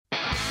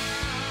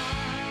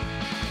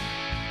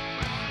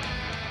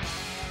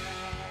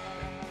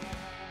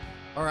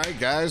All right,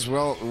 guys.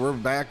 Well, we're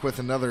back with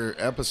another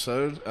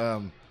episode.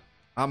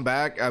 I'm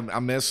back. I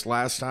missed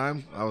last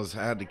time. I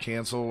had to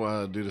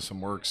cancel due to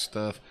some work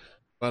stuff.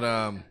 But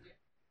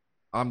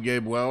I'm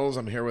Gabe Wells.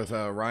 I'm here with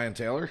Ryan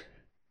Taylor.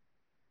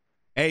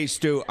 Hey,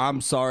 Stu,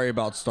 I'm sorry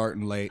about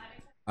starting late.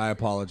 I And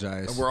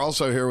apologize. we're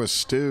also here with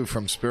Stu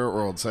from Spirit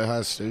World. Say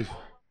hi, Stu.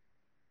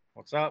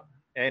 What's up?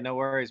 Hey, no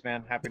worries,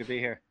 man. Happy to be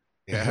here.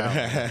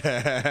 Yeah,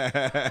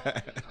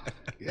 man.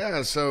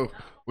 Yeah. So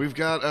we've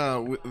got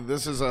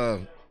this is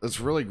it's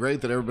really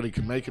great that everybody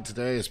could make it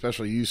today,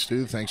 especially you,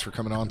 Stu. Thanks for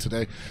coming on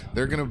today.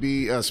 They're going to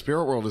be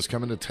Spirit World is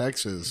coming to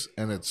Texas,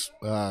 and it's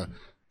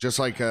just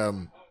like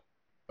a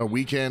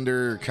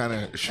weekender kind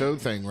of show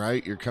thing,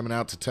 right? You're coming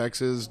out to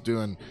Texas,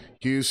 doing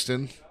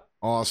Houston,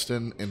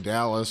 Austin, and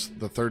Dallas,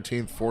 the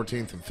 13th,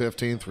 14th, and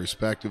 15th,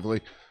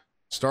 respectively.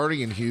 Starting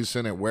in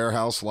Houston at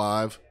Warehouse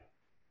Live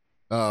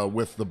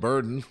with The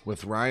Burden,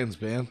 with Ryan's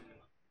band.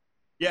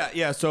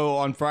 Yeah. So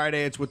on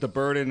Friday, it's with The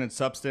Burden and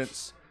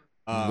Substance.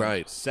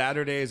 Right.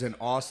 Saturdays in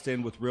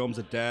Austin with Realms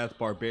of Death,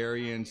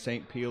 Barbarian,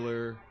 Saint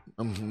Peeler,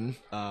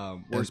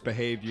 Worst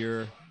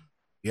Behavior.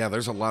 Yeah,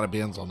 there's a lot of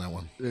bands on that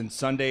one. And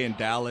Sunday in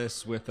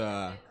Dallas with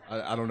I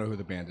don't know who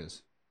the band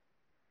is.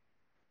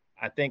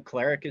 I think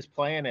Cleric is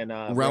playing and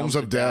Realms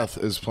of Death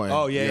is playing.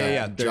 Oh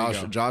yeah. There you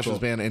go. Josh's Cool.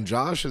 band, and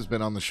Josh has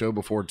been on the show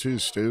before too.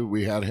 Stu,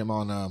 we had him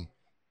on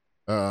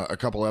a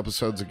couple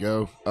episodes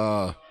ago.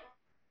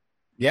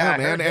 Yeah,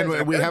 man,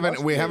 and we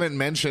haven't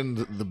mentioned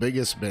the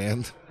biggest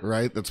band,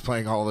 right? That's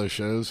playing all those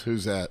shows.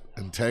 Who's that?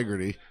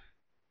 Integrity.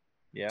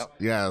 Yeah.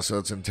 Yeah, so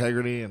it's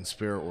Integrity and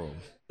Spirit World.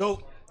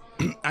 So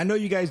I know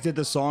you guys did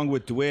the song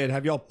with Dwid.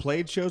 Have y'all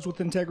played shows with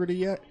Integrity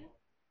yet?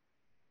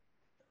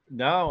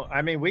 No,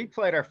 I mean we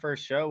played our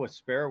first show with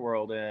Spirit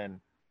World and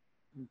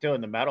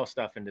doing the metal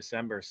stuff in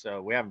December, so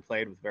we haven't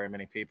played with very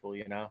many people,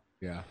 you know.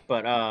 Yeah.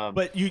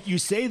 But you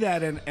say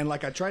that and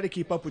like I try to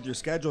keep up with your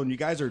schedule, and you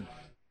guys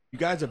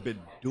have been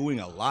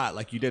doing a lot.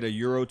 Like you did a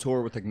Euro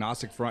tour with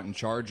Agnostic Front and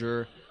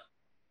Charger.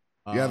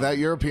 Yeah, that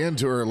European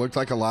tour looked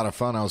like a lot of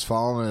fun. I was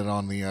following it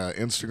on the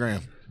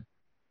Instagram.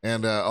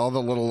 And all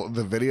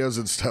the videos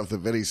and stuff that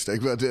Vinny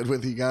Stigma did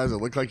with you guys, it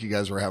looked like you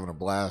guys were having a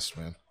blast,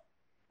 man.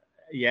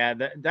 yeah,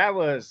 that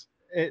was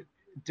it.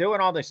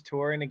 Doing all this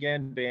touring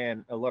again,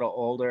 being a little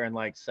older and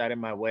like set in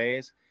my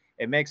ways,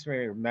 it makes me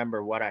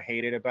remember what I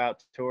hated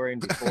about touring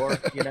before,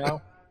 you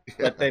know. Yeah.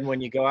 But then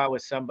when you go out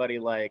with somebody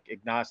like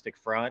Agnostic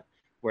Front,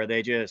 where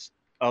they just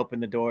open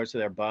the doors to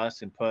their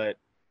bus and put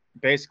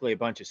basically a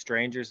bunch of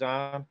strangers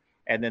on,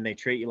 and then they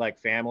treat you like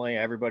family,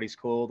 everybody's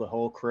cool, the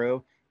whole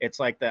crew. It's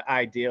like the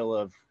ideal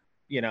of,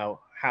 you know,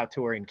 how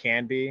touring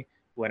can be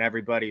when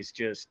everybody's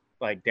just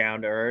like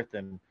down to earth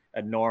and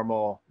a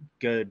normal,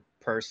 good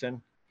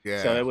person.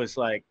 Yeah. So it was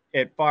like,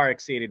 it far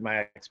exceeded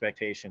my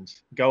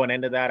expectations. Going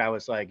into that, I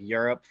was like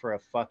Europe for a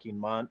fucking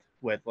month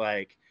with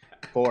like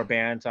 4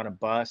 bands on a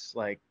bus,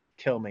 like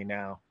kill me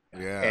now.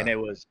 Yeah. And it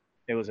was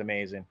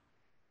amazing.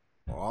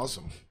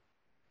 Awesome.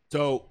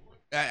 So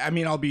I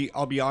mean I'll be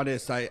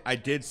honest, I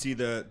did see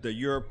the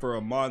Europe for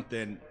a month,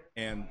 and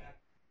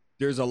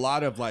there's a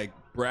lot of like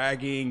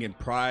bragging and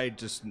pride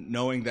just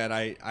knowing that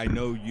I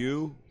know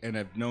you and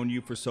have known you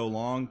for so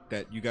long,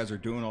 that you guys are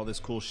doing all this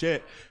cool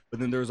shit. But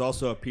then there's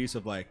also a piece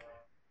of like,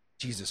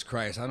 Jesus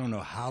Christ, I don't know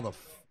how the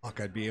fuck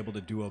I'd be able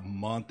to do a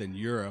month in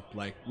Europe.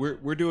 Like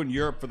we're doing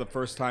Europe for the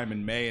first time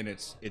in May, and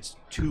it's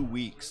 2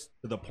 weeks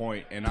to the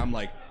point, and I'm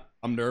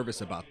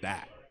nervous about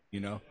that, you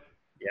know?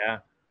 Yeah.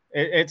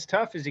 It's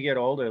tough as you get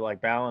older,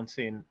 like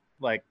balancing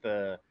like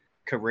the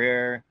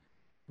career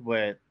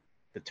with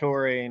the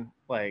touring,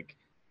 like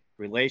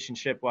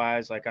relationship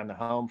wise, like on the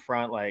home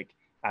front. Like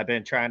I've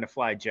been trying to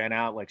fly Jen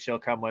out, like she'll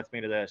come with me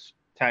to this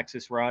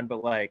Texas run,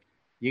 but like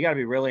you got to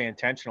be really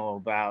intentional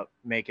about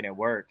making it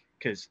work,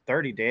 because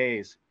 30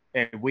 days,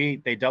 and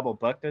they double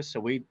booked us,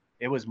 so it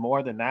was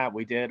more than that.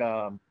 We did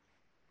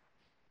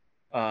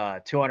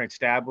 200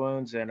 stab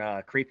wounds, and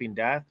creeping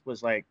death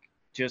was like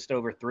just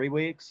over 3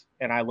 weeks,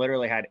 and I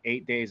literally had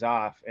 8 days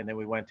off, and then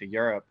we went to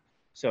Europe.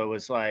 So it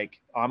was like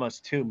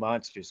almost 2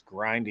 months just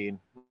grinding.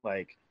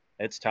 Like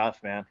it's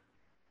tough, man.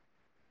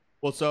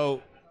 Well,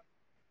 so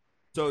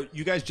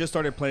you guys just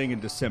started playing in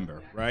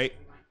December, right?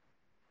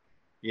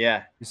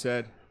 Yeah. You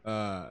said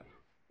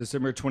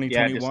December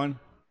 2021?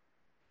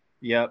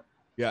 Yep.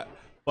 Yeah.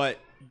 But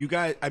you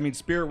guys, I mean,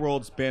 Spirit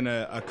World's been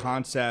a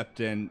concept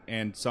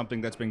and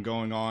something that's been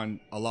going on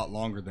a lot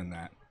longer than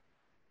that.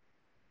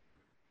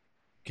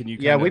 Can you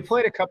we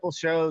played a couple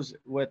shows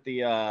with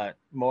the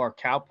more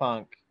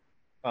cowpunk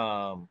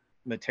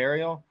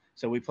material.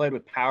 So we played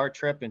with Power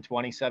Trip in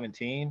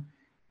 2017,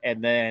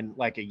 and then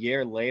like a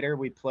year later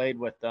we played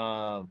with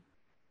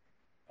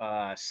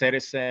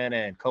Citizen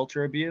and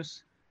Culture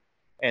Abuse,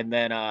 and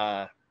then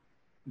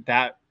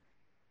that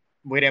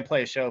we didn't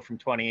play a show from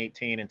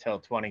 2018 until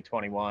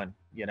 2021,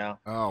 you know.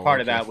 Part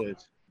of that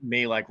was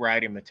me like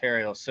writing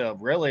material, so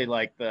really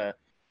like the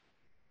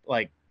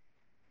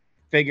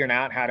figuring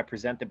out how to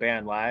present the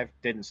band live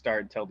didn't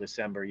start until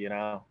December, you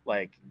know.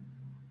 Like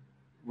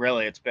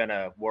really it's been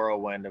a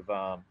whirlwind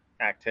of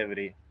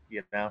activity,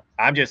 you know.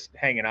 I'm just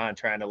hanging on,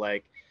 trying to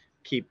like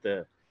keep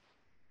the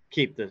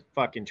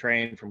fucking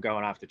train from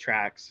going off the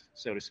tracks,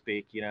 so to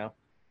speak, you know.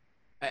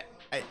 I,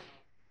 I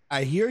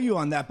I hear you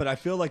on that, but I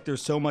feel like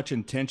there's so much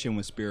intention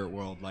with Spirit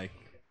World. Like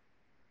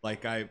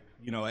I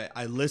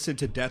listened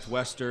to Death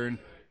Western,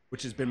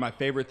 which has been my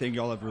favorite thing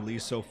y'all have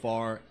released so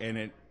far, and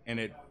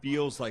it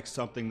feels like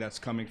something that's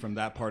coming from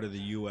that part of the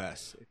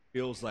U.S. It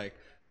feels like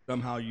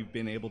somehow you've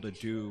been able to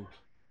do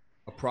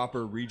a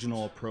proper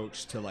regional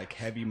approach to like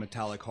heavy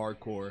metallic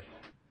hardcore.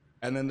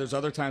 And then there's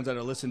other times that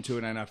I listen to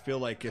it and I feel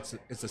like it's a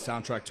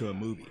soundtrack to a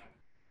movie.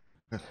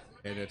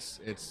 And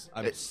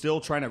I'm still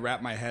trying to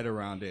wrap my head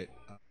around it.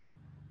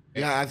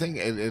 Yeah, I think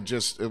it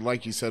just,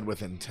 like you said,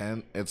 with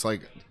intent, it's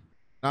like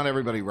not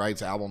everybody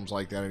writes albums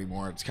like that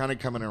anymore. It's kind of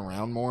coming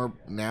around more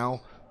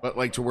now, but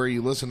like to where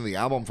you listen to the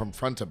album from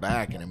front to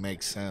back and it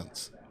makes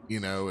sense. You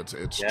know, it's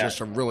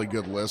just a really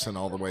good listen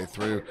all the way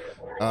through.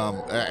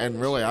 And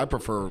really, I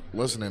prefer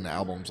listening to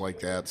albums like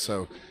that.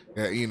 So,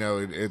 you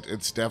know,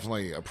 it's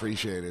definitely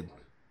appreciated.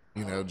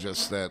 You know,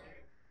 just that,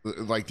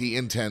 like the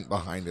intent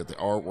behind it, the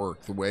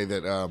artwork, the way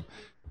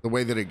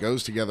that it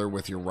goes together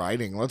with your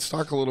writing. Let's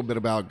talk a little bit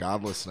about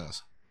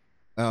Godlessness.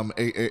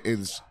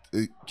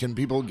 Can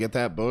people get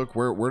that book?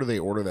 Where do they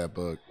order that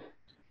book?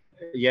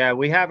 Yeah,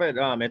 we have it.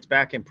 It's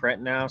back in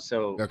print now.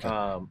 So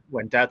Okay.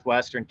 when Death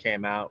Western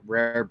came out,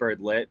 Rare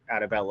Bird Lit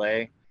out of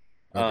LA,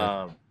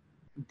 Okay.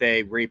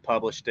 they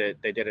republished it.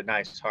 They did a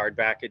nice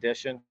hardback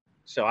edition.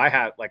 So I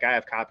have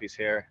copies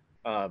here.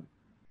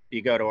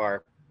 You go to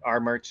our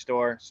merch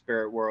store,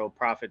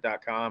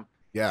 spiritworldprofit.com.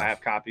 I Yeah.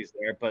 have copies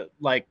there. But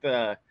like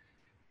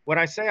when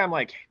I say I'm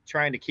like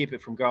trying to keep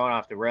it from going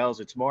off the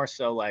rails, it's more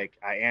so like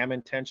I am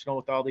intentional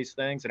with all these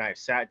things. And I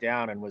sat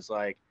down and was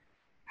like,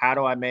 how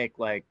do I make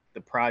like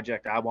the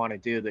project I want to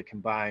do that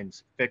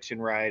combines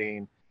fiction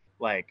writing,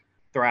 like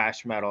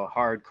thrash metal,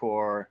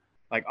 hardcore,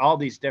 like all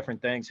these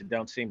different things that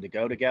don't seem to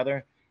go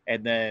together.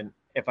 And then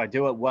if I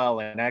do it well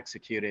and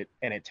execute it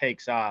and it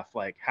takes off,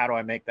 like how do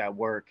I make that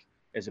work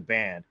as a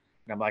band?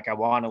 And I'm like, I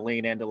want to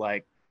lean into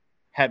like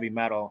heavy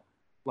metal.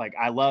 Like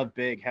I love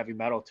big heavy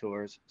metal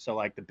tours. So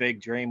like the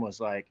big dream was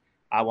like,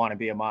 I want to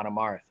be a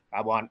Monomarth.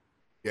 I want,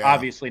 Yeah.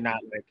 obviously not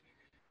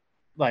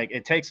like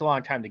it takes a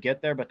long time to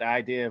get there, but the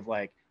idea of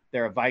like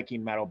they're a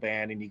Viking metal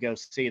band and you go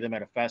see them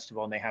at a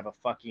festival and they have a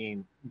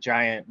fucking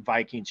giant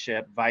Viking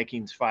ship,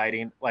 Vikings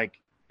fighting, like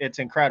it's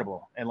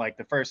incredible. And like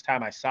the first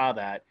time I saw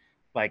that,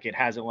 like it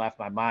hasn't left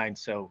my mind.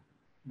 So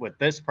with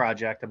this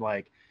project, I'm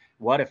like,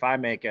 what if I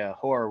make a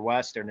horror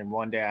Western and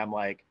one day I'm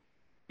like,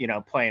 you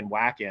know, playing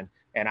whacking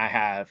and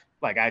I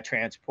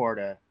transport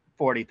a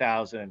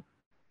 40,000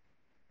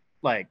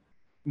 like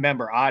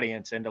member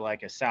audience into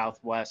like a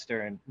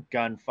Southwestern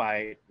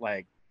gunfight,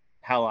 like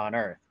hell on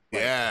earth.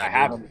 Like Yeah, I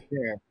have dude. them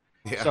here.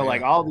 Yeah. So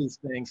like Yeah. all these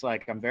things,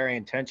 like I'm very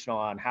intentional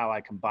on how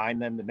I combine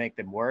them to make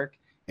them work.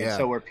 And Yeah.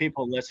 so where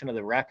people listen to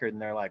the record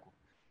and they're like,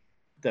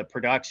 the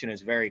production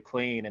is very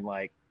clean and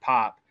like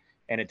pop,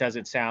 and it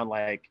doesn't sound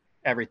like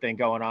everything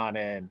going on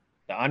in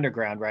the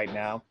underground right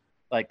now.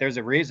 Like there's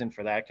a reason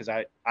for that because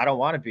I don't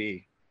want to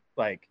be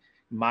like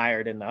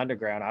mired in the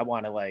underground. I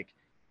want to like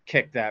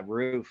kick that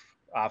roof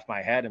off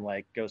my head and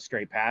like go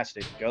straight past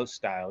it, ghost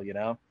style, you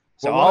know.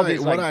 So Well, all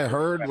these what like I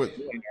heard with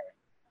oh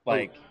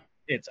like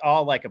it's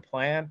all like a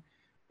plan,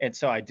 and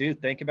so I do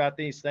think about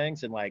these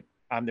things and like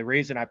I'm the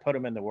reason I put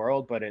them in the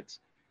world, but it's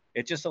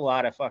just a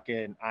lot of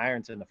fucking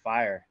irons in the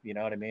fire, you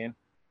know what I mean?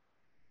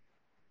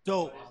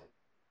 So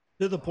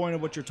to the point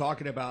of what you're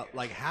talking about,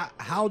 like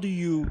how do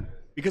you,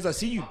 because I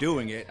see you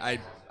doing it, I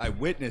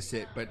witness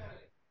it, but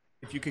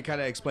if you could kind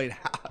of explain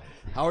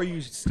how are you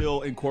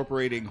still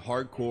incorporating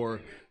hardcore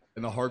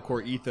and the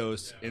hardcore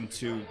ethos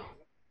into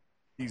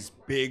these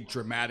big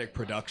dramatic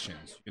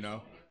productions, you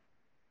know?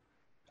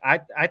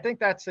 I think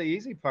that's the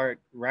easy part,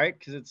 right?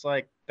 Because it's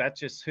like that's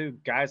just who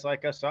guys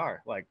like us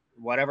are. Like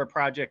whatever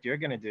project you're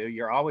gonna do,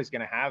 you're always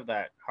gonna have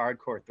that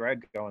hardcore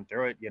thread going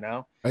through it. You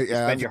know, you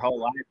yeah, spend your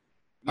whole life.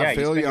 I Yeah, you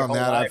feel spend you your on whole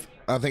that. life.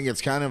 I think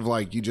it's kind of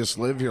like you just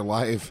live your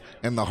life,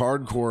 and the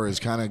hardcore is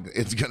kind of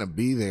it's gonna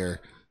be there.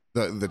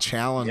 The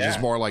challenge is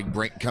Yeah, more like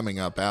coming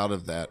up out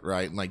of that,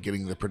 right? And like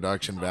getting the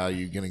production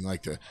value, getting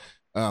like the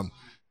um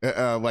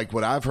like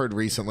what I've heard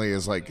recently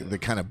is like the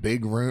kind of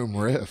big room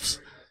riffs.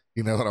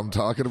 You know what I'm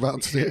talking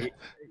about, Steve?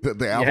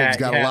 The album's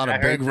got a yeah. lot I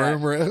of big heard that.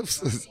 room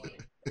riffs. Is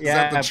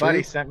that the Yeah, buddy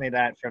truth? sent me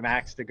that from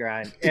Axe to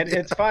Grind, and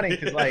it's funny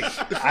because like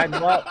I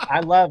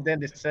loved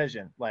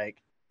Indecision.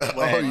 Like Oh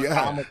when yeah,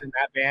 Tom was in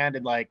that band,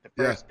 and like the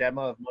yeah. first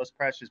demo of Most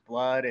Precious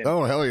Blood, and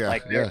Oh hell yeah,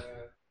 like yeah.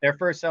 their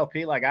first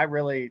LP, like I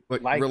really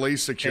Like liked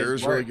Release Secure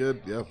his is really work.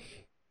 good. Yeah.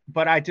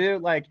 But I do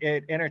like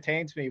it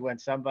entertains me when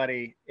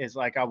somebody is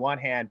like on one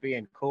hand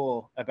being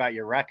cool about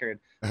your record,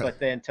 but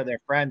then to their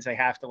friends they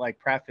have to like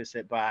preface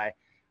it by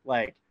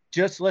like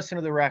just listen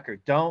to the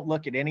record. Don't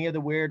look at any of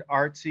the weird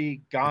artsy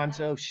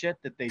gonzo shit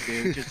that they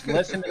do. Just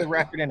listen to the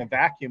record in a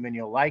vacuum and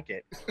you'll like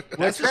it. That's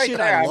Which the right shit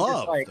I there, I'm just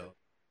love like, though.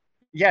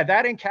 yeah,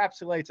 that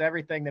encapsulates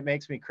everything that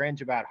makes me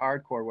cringe about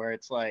hardcore, where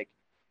it's like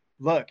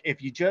look,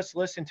 if you just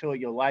listen to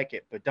it, you'll like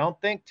it, but don't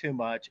think too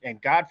much.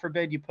 And God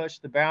forbid you push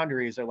the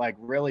boundaries or like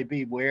really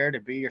be weird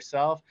and be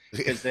yourself,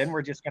 because then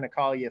we're just gonna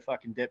call you a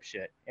fucking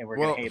dipshit and we're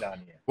gonna hate on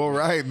you. Well,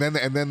 right,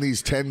 and then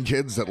these 10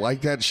 kids that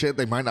like that shit,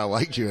 they might not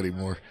like you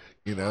anymore.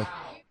 You know?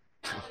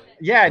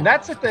 Yeah, and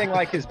that's the thing.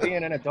 Like, as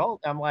being an adult,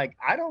 I'm like,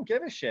 I don't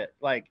give a shit.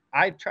 Like,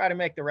 I try to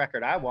make the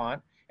record I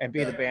want and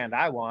be the band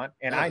I want,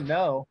 and I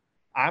know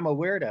I'm a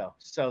weirdo.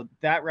 So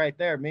that right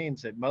there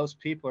means that most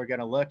people are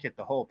gonna look at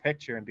the whole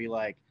picture and be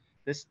like,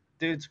 this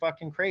dude's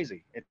fucking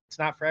crazy. It's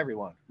not for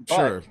everyone.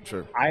 But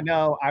Sure. I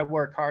know I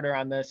work harder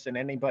on this than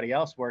anybody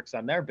else works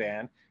on their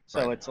band.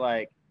 So Right. it's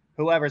like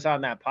whoever's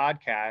on that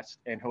podcast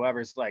and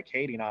whoever's like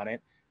hating on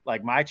it,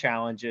 like my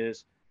challenge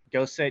is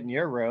go sit in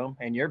your room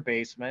in your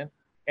basement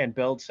and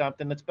build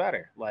something that's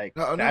better. Like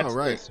No, that's the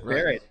right.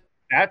 spirit.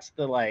 That's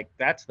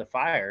the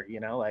fire,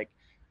 like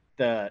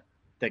the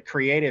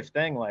creative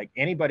thing. Like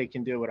anybody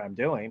can do what I'm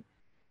doing.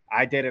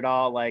 I did it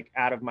all like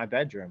out of my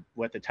bedroom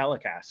with the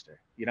Telecaster.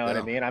 You know what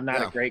I mean? I'm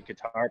not a great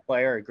guitar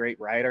player, a great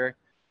writer,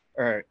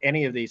 or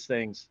any of these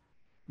things,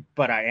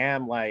 but I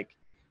am like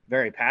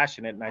very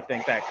passionate, and I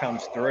think that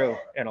comes through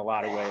in a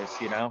lot of ways.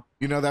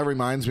 That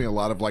reminds me a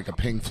lot of like a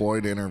Pink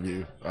Floyd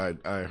interview I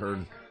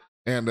heard,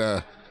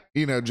 and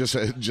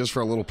just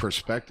for a little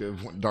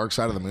perspective, when Dark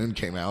Side of the Moon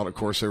came out, of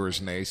course there was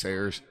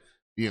naysayers,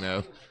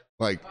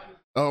 like,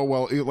 oh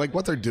well, like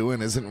what they're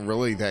doing isn't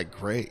really that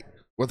great.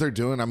 What they're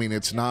doing, I mean,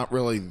 it's not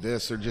really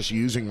this. They're just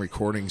using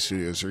recording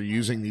studios. They're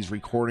using these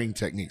recording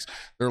techniques.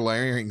 They're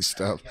layering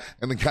stuff.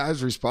 And the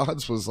guy's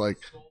response was like,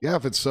 yeah,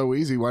 if it's so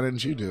easy, why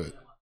didn't you do it?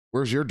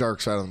 Where's your Dark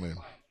Side of the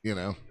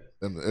Moon?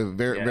 And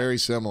very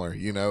similar.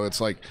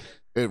 It's like,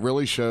 it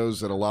really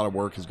shows that a lot of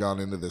work has gone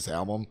into this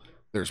album.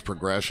 There's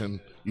progression.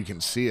 You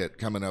can see it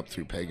coming up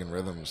through Pagan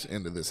Rhythms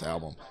into this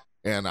album.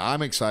 And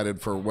I'm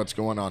excited for what's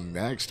going on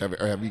next.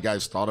 Have you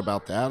guys thought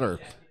about that? Or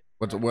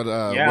what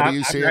do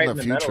you see in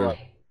the future?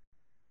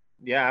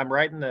 Yeah, I'm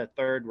writing the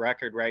third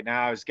record right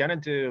now. I was gonna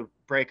do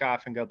break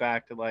off and go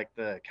back to like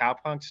the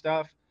cowpunk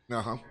stuff,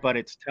 but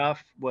it's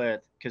tough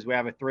because we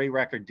have a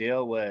 3-record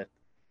deal with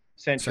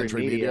Century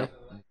Media.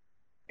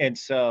 And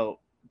so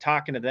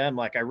talking to them,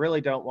 like I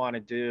really don't want to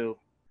do.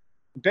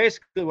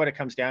 Basically, what it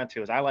comes down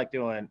to is I like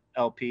doing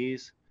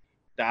LPs.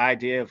 The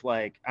idea of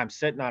like I'm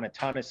sitting on a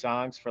ton of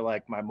songs for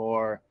like my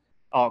more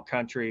alt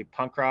country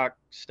punk rock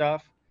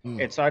stuff,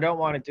 and so I don't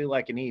want to do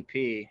like an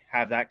EP,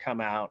 have that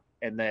come out,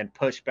 and then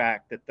push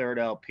back the third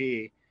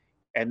LP,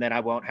 and then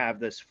I won't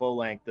have this full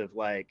length of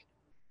like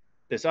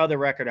this other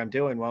record I'm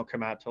doing won't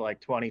come out till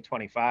like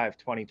 2025,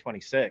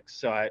 2026.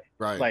 So I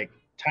like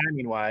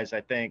timing wise,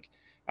 I think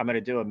I'm going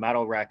to do a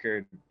metal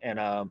record and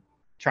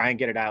try and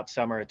get it out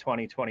summer of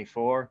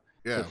 2024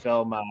 to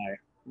fulfill my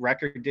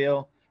record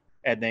deal,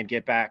 and then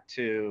get back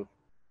to.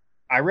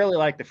 I really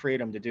like the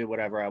freedom to do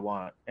whatever I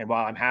want. And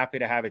while I'm happy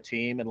to have a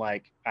team and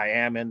like I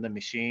am in the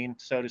machine,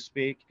 so to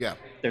speak,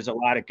 there's a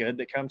lot of good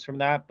that comes from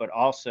that. But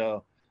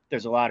also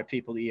there's a lot of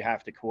people that you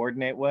have to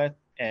coordinate with.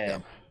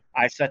 And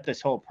I set this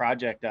whole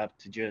project up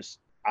to just,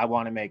 I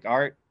want to make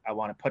art. I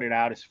want to put it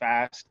out as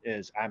fast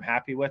as I'm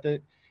happy with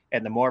it.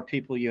 And the more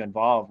people you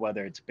involve,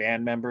 whether it's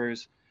band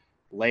members,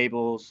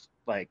 labels,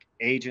 like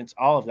agents,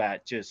 all of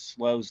that just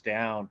slows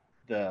down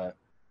the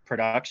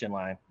production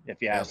line,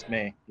 if you ask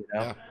me,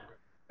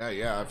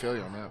 Yeah, I feel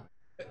you on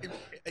that.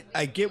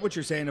 I get what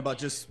you're saying about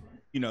just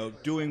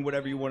doing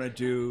whatever you want to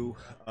do,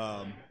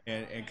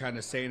 and kind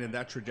of staying in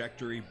that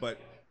trajectory. But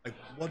like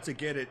once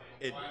again,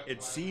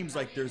 it seems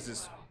like there's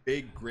this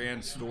big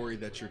grand story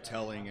that you're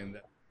telling, and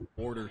the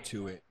order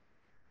to it.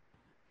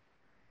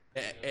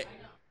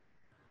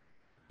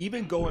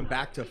 Even going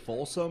back to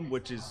Folsom,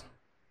 which is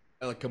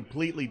a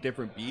completely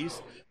different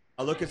beast.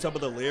 I look at some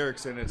of the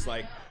lyrics, and it's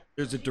like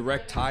there's a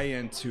direct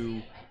tie-in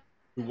to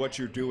what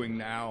you're doing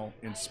now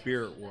in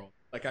Spirit World.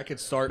 Like I could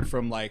start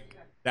from like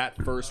that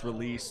first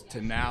release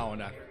to now,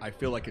 and I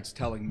feel like it's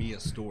telling me a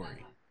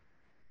story.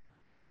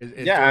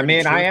 I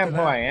mean, I am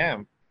who I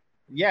am.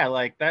 Yeah,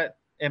 like that.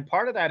 And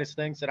part of that is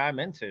things that I'm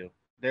into.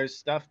 There's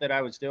stuff that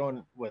I was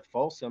doing with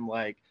Folsom,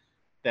 like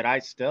that I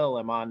still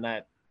am on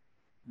that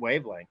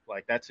wavelength.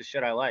 Like that's the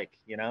shit I like,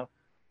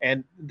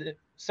 And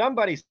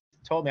somebody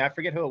told me, I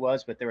forget who it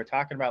was, but they were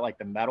talking about like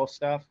the metal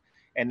stuff,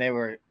 and they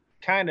were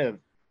kind of,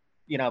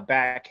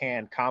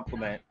 backhand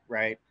compliment,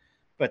 right?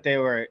 But they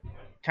were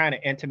kind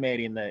of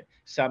intimating that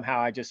somehow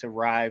I just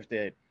arrived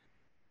at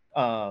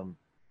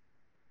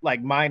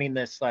like mining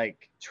this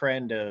like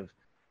trend of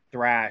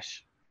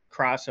thrash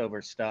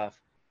crossover stuff.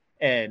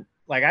 And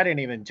like I didn't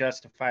even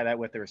justify that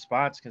with the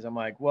response, because I'm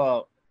like,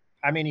 well,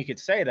 I mean, you could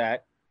say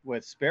that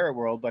with Spirit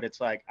World, but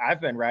it's like I've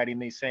been writing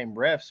these same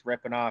riffs,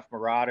 ripping off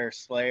Marauder,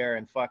 Slayer,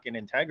 and fucking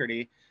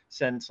Integrity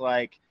since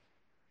like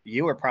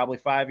you were probably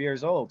 5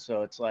 years old.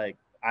 So it's like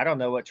I don't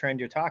know what trend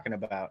you're talking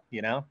about,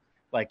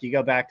 Like you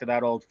go back to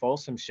that old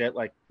Folsom shit,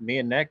 like me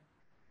and Nick,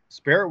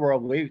 Spirit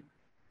World,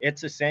 it's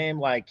the same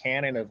like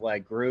canon of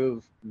like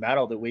groove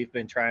metal that we've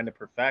been trying to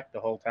perfect the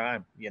whole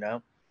time,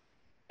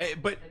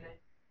 But,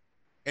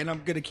 and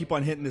I'm gonna keep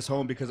on hitting this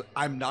home because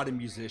I'm not a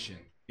musician.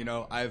 You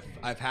know, I've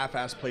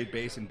half-assed played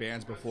bass in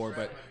bands before,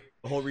 but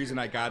the whole reason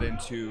I got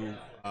into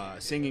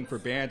singing for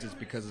bands is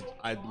because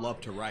I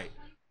love to write.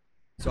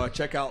 So I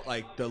check out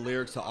like the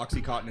lyrics to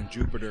Oxycontin and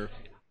Jupiter,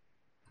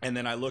 and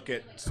then I look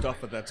at stuff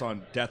that's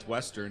on Death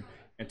Western,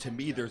 and to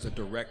me, there's a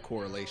direct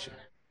correlation.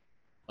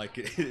 Like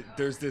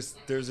there's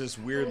this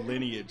weird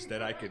lineage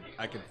that I could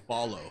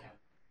follow,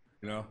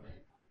 you know.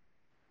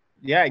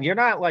 Yeah, and you're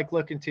not like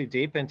looking too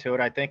deep into it.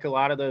 I think a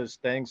lot of those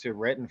things are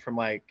written from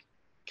like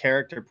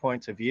character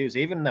points of views.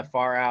 Even the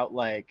far out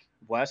like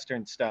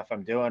Western stuff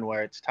I'm doing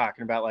where it's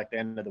talking about like the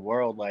end of the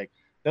world, like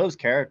those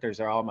characters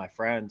are all my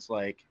friends.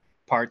 Like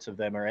parts of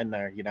them are in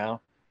there, you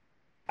know?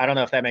 I don't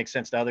know if that makes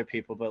sense to other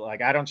people, but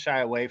like I don't shy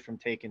away from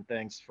taking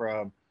things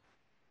from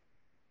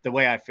the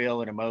way I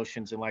feel and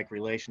emotions and like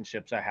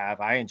relationships I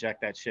have. I inject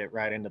that shit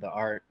right into the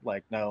art,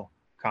 like no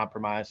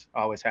compromise,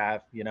 always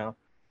have, you know?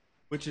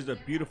 Which is a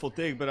beautiful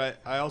thing, but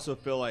I also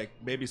feel like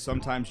maybe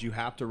sometimes you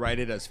have to write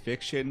it as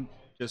fiction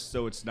just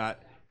so it's not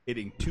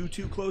hitting too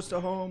close to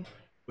home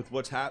with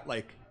what's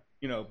like,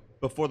 you know,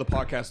 before the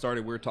podcast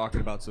started, we were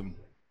talking about some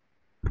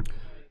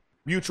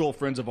mutual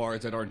friends of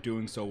ours that aren't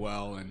doing so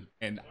well,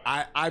 and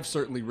I've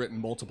certainly written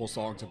multiple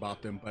songs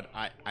about them, but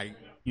I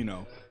you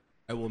know,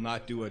 I will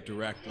not do a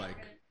direct like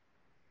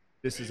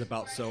this is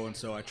about so and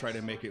so. I try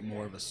to make it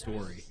more of a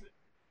story.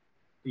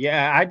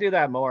 Yeah, I do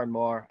that more and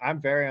more. I'm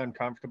very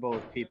uncomfortable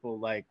with people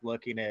like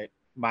looking at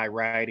my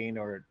writing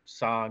or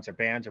songs or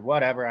bands or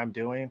whatever I'm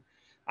doing.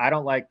 I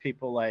don't like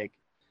people like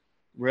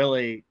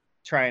really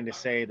trying to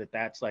say that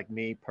that's like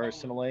me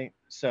personally.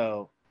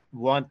 So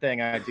one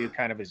thing I do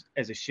kind of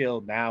as a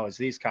shield now is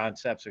these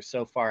concepts are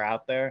so far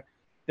out there.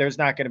 There's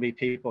not going to be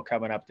people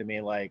coming up to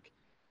me like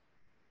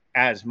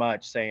as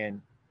much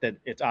saying that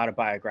it's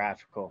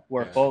autobiographical.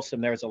 Where Yeah.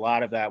 Folsom, there's a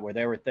lot of that where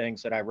there were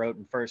things that I wrote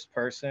in first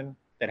person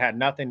that had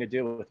nothing to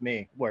do with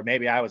me, where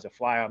maybe I was a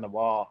fly on the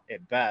wall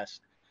at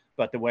best.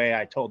 But the way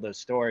I told those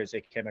stories,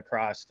 it came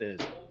across as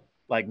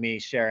like me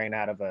sharing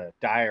out of a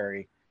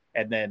diary.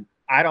 And then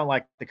I don't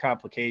like the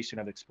complication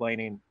of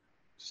explaining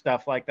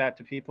stuff like that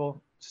to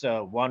people.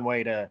 So one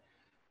way to,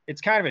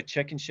 it's kind of a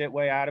chicken shit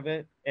way out of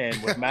it.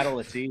 And with metal,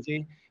 it's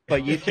easy,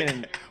 but you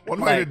can.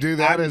 One way to like, do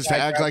that I'm is to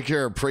act digress- like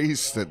you're a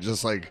priest that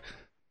just like,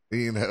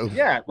 you know,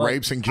 Yeah, like,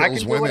 rapes and I kills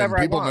can do women. whatever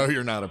I People know want.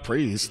 you're not a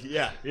priest.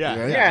 Yeah, Yeah,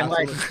 and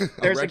like absolutely.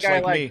 there's a wretch guy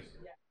like me.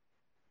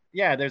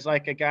 yeah, there's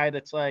like a guy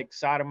that's like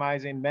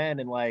sodomizing men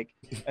and like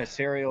a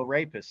serial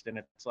rapist, and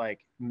it's like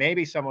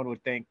maybe someone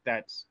would think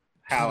that's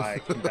how I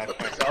conduct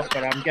myself,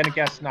 but I'm gonna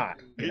guess not.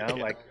 You know,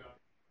 like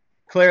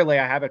clearly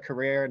I have a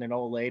career and an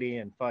old lady,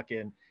 and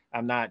fucking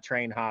I'm not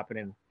train hopping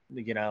and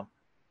you know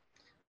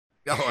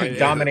Oh, I get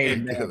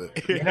dominating it. I get men.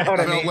 it. You know what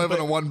I I don't mean? live in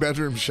a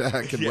one-bedroom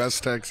shack in Yeah.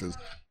 West Texas.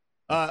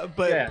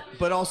 Yeah.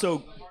 But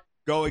also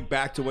going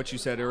back to what you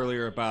said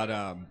earlier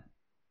about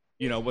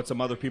you know what some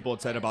other people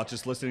had said about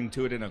just listening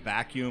to it in a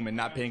vacuum and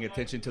not paying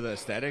attention to the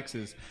aesthetics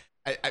is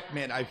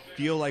man, I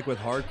feel like with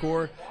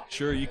hardcore,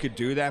 sure you could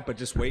do that, but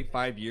just wait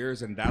 5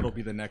 years and that'll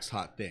be the next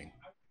hot thing.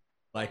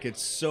 Like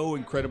it's so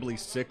incredibly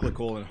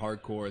cyclical in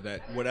hardcore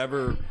that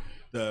whatever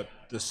the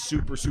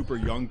super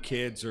young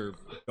kids are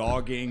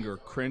dogging or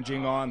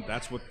cringing on,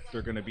 that's what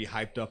they're going to be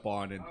hyped up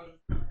on in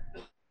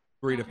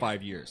 3 to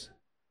 5 years.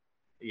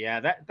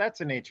 Yeah, that's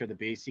the nature of the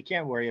beast. You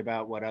can't worry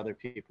about what other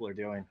people are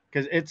doing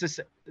because it's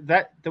just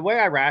that the way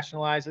I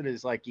rationalize it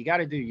is like you got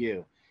to do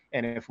you,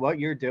 and if what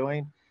you're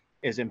doing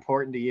is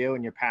important to you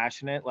and you're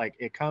passionate, like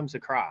it comes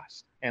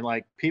across, and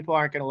like people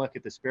aren't going to look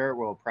at the Spirit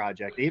World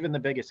project, even the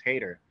biggest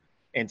hater,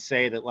 and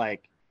say that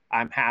like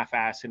I'm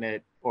half-assing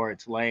it or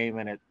it's lame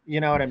and it,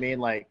 you know what I mean?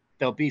 Like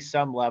there'll be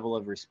some level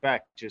of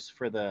respect just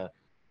for the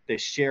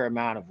sheer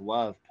amount of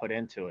love put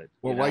into it.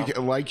 Well, You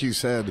know? like you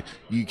said,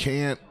 you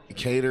can't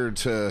cater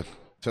to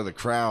the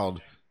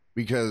crowd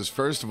because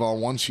first of all,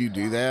 once you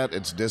do that,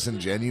 it's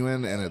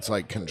disingenuine and it's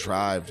like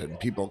contrived, and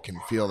people can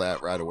feel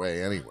that right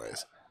away,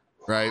 anyways.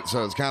 Right?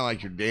 So it's kind of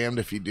like you're damned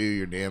if you do,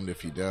 you're damned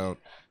if you don't.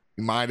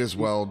 You might as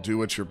well do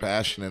what you're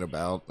passionate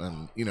about,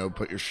 and you know,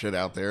 put your shit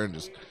out there and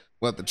just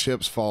let the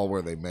chips fall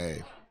where they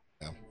may.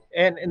 Yeah.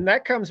 And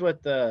that comes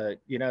with the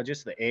you know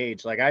just the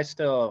age. Like I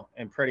still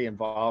am pretty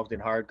involved in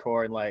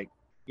hardcore, and like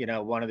you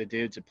know one of the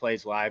dudes that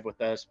plays live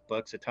with us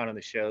books a ton of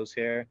the shows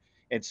here,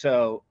 and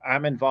so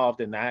I'm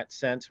involved in that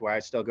sense where I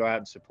still go out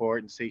and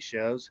support and see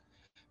shows.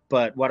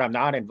 But what I'm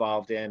not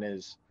involved in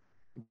is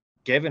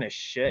giving a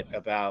shit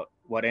about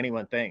what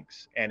anyone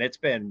thinks, and it's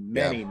been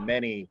Yeah.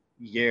 many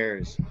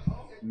years,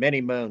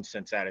 many moons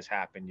since that has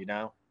happened. You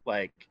know,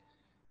 like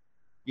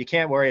you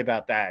can't worry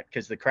about that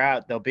because the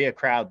crowd, there'll be a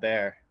crowd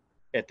there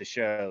at the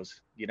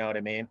shows. You know what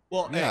I mean?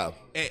 Well, Yeah.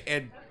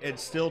 and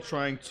still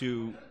trying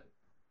to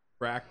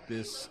crack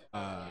this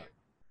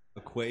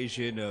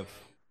equation of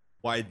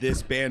why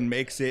this band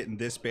makes it and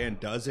this band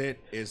does it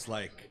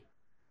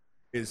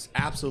is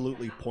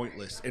absolutely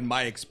pointless in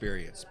my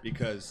experience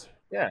because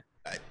Yeah.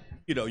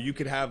 you know you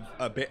could have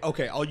a bit.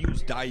 Okay, I'll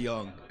use Die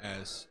Young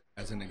as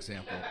an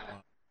example.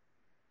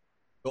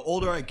 The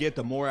older I get,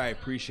 the more I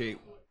appreciate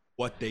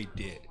what they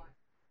did.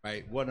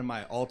 Right, one of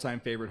my all-time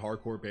favorite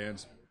hardcore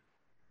bands.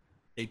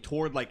 They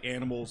toured like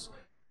animals.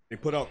 They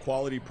put out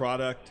quality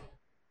product.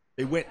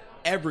 They went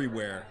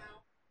everywhere,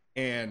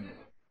 and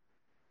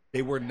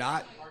they were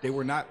not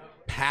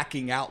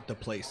packing out the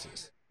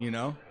places. You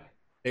know,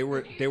 they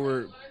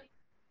were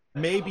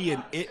maybe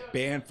an it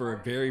band for a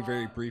very,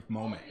 very brief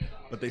moment,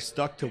 but they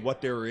stuck to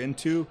what they were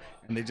into,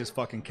 and they just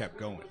fucking kept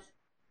going.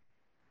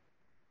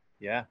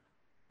 Yeah.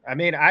 I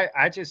mean,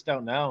 I just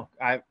don't know.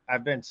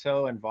 I've been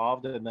so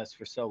involved in this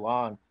for so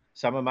long.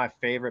 Some of my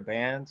favorite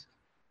bands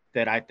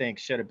that I think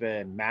should have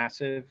been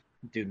massive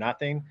do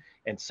nothing,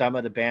 and some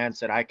of the bands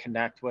that I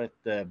connect with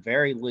the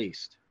very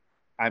least.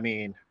 I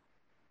mean,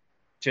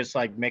 just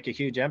like make a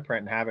huge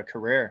imprint and have a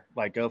career,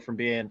 like go from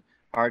being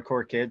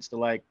hardcore kids to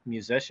like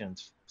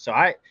musicians. So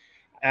I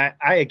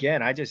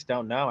again, I just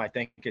don't know. I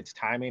think it's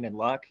timing and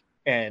luck,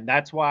 and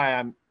that's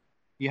why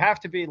you have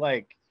to be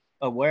like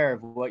aware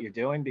of what you're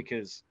doing,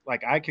 because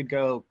like I could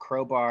go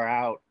crowbar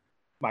out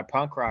my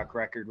punk rock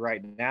record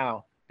right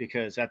now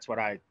because that's what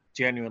I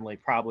genuinely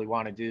probably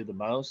want to do the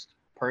most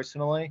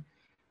personally.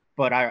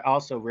 But I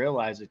also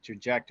realize the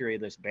trajectory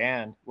of this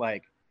band.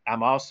 Like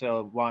I'm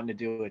also wanting to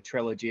do a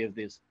trilogy of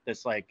this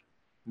like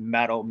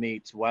metal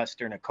meets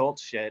Western occult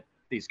shit,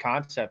 these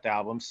concept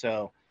albums.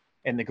 So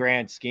in the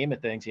grand scheme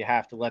of things, you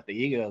have to let the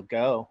ego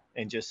go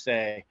and just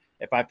say,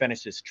 if I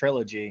finish this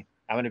trilogy,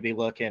 I'm going to be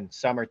looking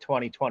summer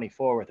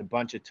 2024 with a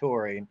bunch of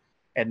touring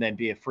and then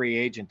be a free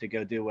agent to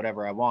go do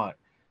whatever I want.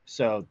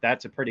 So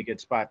that's a pretty good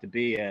spot to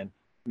be in.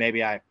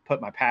 Maybe I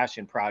put my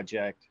passion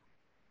project,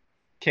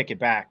 kick it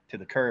back to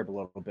the curb a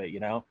little bit, you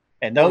know?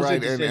 And Well, those are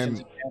right, decisions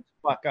and that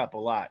fuck up a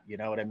lot. You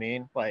know what I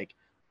mean? Like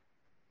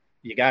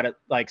you got to,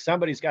 like,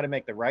 somebody's got to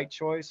make the right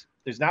choice.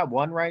 There's not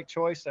one right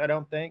choice, I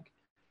don't think,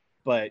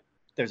 but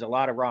there's a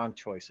lot of wrong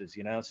choices,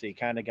 you know? So you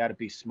kind of got to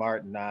be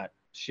smart and not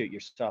shoot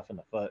yourself in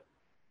the foot.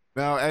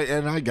 no,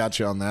 and I got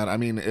you on that. I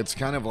mean, it's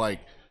kind of like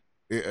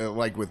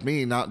with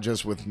me, not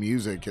just with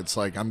music. It's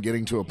like I'm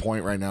getting to a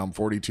point right now. I'm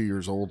 42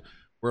 years old,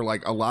 where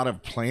like a lot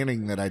of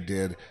planning that I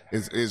did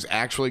is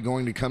actually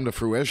going to come to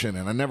fruition,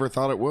 and I never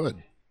thought it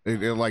would.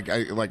 Like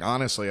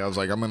honestly, I was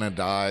like, I'm gonna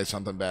die.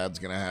 Something bad's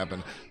gonna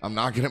happen. I'm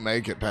not gonna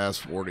make it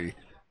past 40.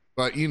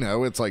 But you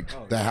know, it's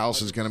like the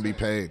house is gonna be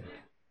paid.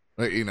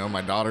 You know,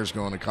 my daughter's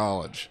going to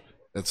college.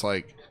 It's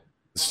like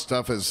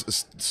stuff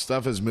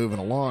is moving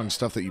along.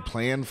 Stuff that you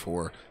planned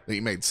for, that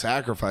you made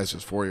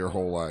sacrifices for your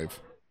whole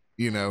life.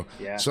 You know,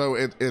 Yeah. so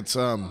it's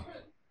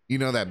you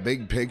know, that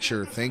big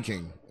picture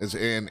thinking is,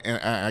 and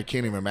I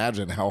can't even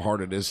imagine how hard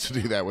it is to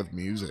do that with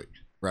music,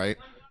 right?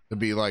 To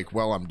be like,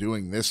 well, I'm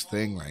doing this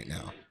thing right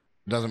now.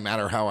 It doesn't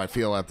matter how I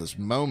feel at this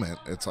moment.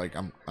 It's like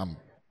I'm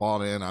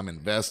bought in. I'm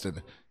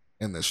invested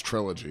in this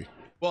trilogy,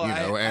 Well, you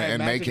know, I and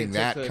imagine making it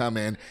that took come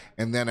in,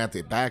 and then at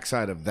the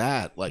backside of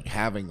that, like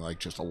having like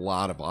just a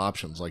lot of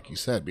options, like you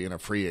said, being a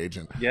free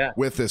agent Yeah.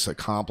 with this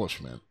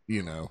accomplishment,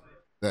 you know,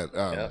 that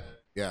Yeah.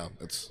 yeah,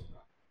 it's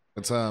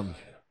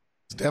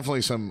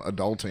definitely some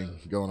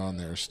adulting going on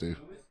there, Stu.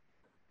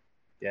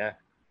 Yeah.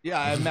 Yeah,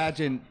 I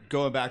imagine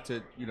going back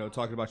to,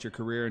 talking about your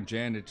career in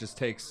Jan, it just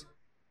takes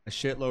a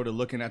shitload of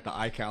looking at the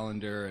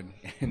iCalendar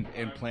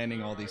and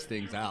planning all these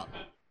things out.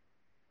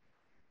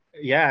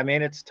 Yeah, I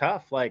mean, it's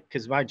tough. Like,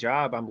 because my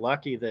job, I'm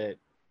lucky that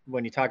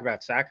when you talk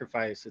about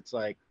sacrifice, it's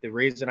like the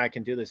reason I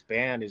can do this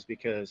band is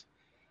because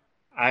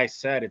I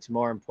said it's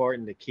more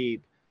important to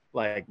keep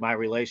like my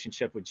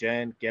relationship with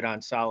Jen, get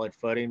on solid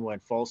footing. When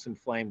Folsom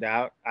flamed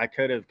out, I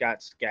could have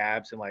got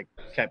scabs and like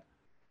kept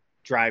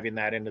driving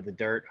that into the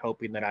dirt,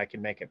 hoping that I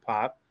can make it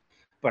pop.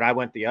 But I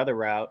went the other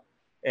route.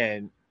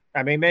 And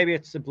I mean, maybe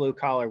it's the blue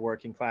collar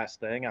working class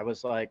thing. I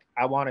was like,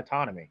 I want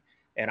autonomy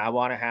and I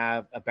want to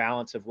have a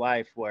balance of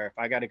life where if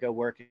I got to go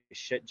work a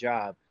shit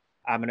job,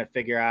 I'm going to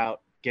figure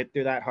out, get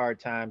through that hard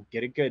time,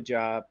 get a good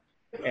job.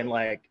 And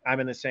like, I'm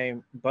in the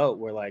same boat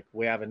where like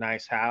we have a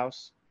nice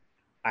house,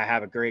 I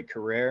have a great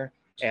career,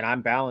 and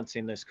I'm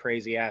balancing this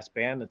crazy ass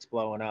band that's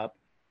blowing up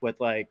with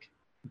like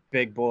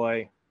big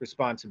boy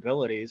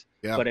responsibilities,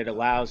 Yeah, but it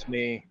allows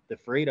me the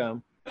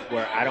freedom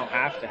where I don't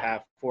have to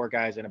have four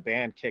guys in a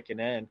band kicking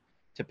in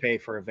to pay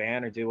for a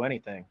van or do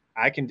anything.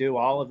 I can do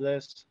all of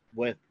this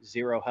with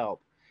zero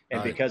help.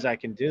 And right. because I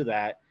can do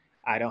that,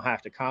 I don't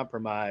have to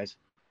compromise.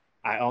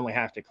 I only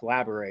have to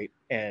collaborate.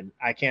 And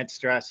I can't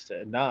stress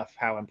enough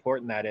how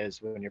important that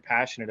is when you're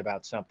passionate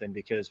about something,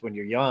 because when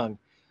you're young,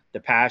 the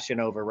passion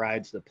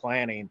overrides the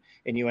planning,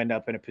 and you end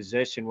up in a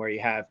position where you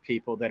have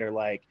people that are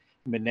like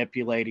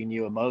manipulating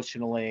you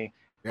emotionally,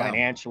 Yeah,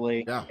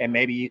 financially, yeah, and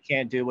maybe you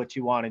can't do what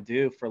you want to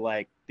do for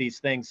like these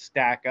things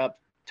stack up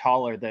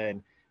taller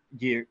than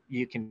you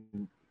can,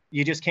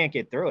 you just can't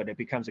get through it. It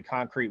becomes a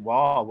concrete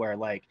wall where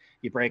like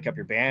you break up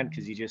your band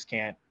because you just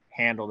can't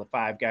handle the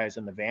five guys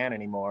in the van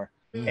anymore.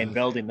 And hmm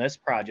building this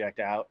project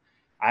out,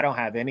 I don't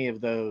have any of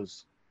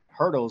those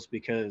hurdles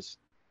because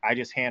I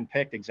just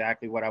handpicked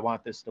exactly what I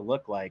want this to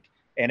look like.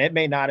 And it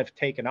may not have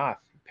taken off.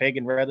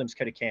 Pagan Rhythms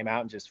could have came out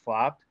and just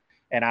flopped,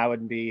 and I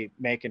wouldn't be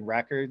making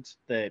records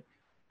that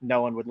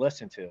no one would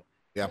listen to.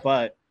 yeah,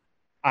 But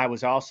I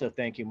was also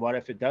thinking, what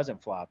if it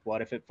doesn't flop?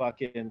 What if it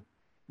fucking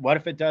what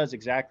if it does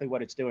exactly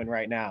what it's doing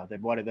right now?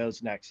 Then what do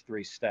those next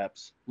 3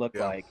 steps look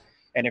Yeah. like?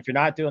 And if you're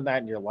not doing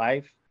that in your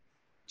life,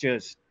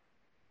 just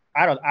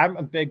I'm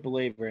a big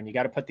believer, and you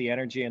got to put the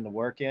energy and the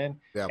work in,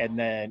 Yeah. and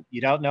then you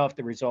don't know if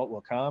the result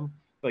will come,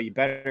 but you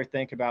better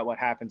think about what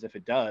happens if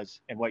it does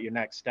and what your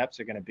next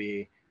steps are going to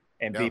be,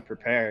 and Yeah. be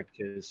prepared,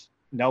 because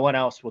no one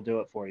else will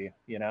do it for you,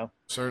 you know?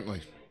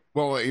 Certainly.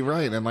 Well, you're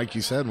right. And like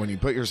you said, when you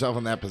put yourself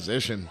in that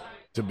position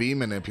to be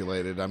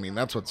manipulated, I mean,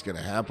 that's what's going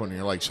to happen.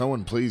 You're like,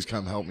 someone please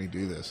come help me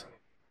do this.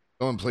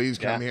 Someone please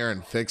come Yeah. here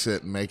and fix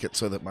it and make it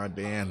so that my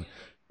band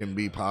can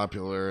be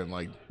popular and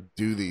like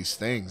do these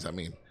things. I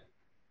mean,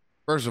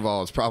 first of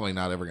all, it's probably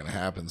not ever going to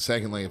happen.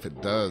 Secondly, if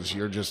it does,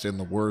 you're just in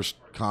the worst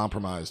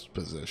compromised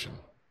position.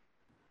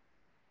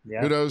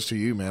 Yeah. Kudos to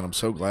you, man. I'm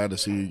so glad to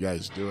see you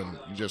guys doing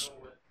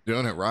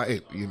it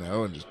right,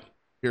 and just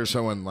hear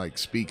someone like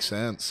speak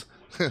sense,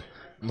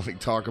 like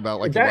talk about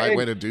like the That, right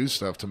way and to do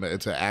stuff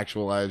to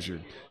actualize your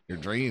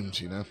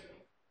dreams.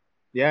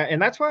 Yeah,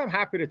 and that's why I'm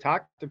happy to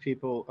talk to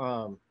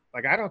people.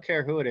 Like, I don't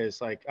care who it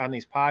is. Like, on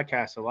these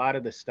podcasts, a lot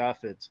of the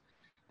stuff, it's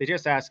they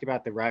just ask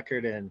about the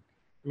record, and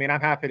I mean,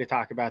 I'm happy to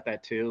talk about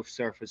that too,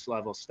 surface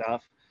level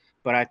stuff.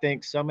 But I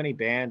think so many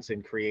bands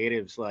and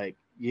creatives, like,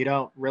 you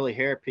don't really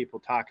hear people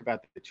talk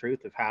about the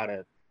truth of how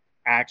to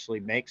actually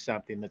make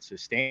something that's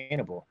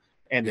sustainable.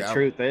 And the Yeah.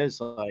 truth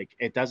is, like,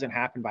 it doesn't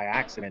happen by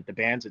accident. The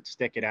bands that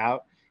stick it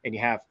out, and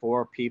you have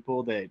 4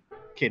 people that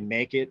can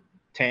make it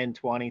 10,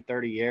 20,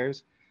 30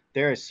 years,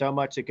 there is so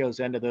much that goes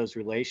into those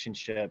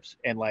relationships,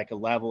 and like a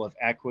level of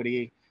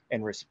equity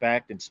and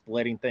respect, and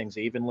splitting things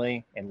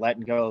evenly and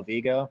letting go of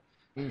ego.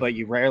 Mm. But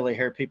you rarely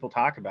hear people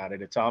talk about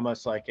it. It's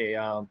almost like a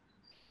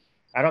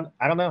I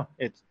don't know.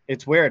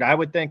 It's weird. I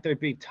would think there'd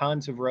be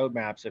tons of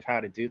roadmaps of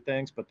how to do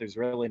things, but there's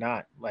really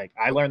not. Like,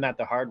 I learned that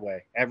the hard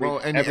way. Every Well,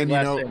 and every and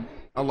lesson,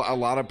 a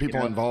lot of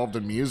people know. involved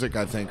in music,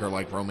 I think, are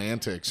like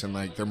romantics, and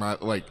like they're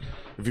not like,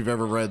 if you've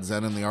ever read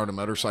Zen and the Art of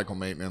Motorcycle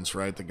Maintenance,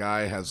 right? The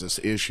guy has this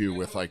issue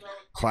with like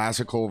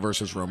classical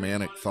versus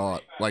romantic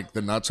thought, like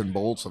the nuts and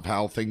bolts of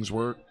how things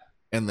work,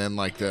 and then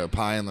like the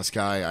pie in the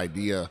sky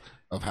idea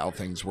of how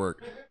things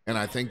work. And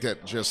I think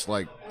that just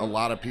like a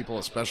lot of people,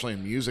 especially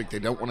in music, they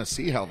don't want to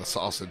see how the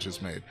sausage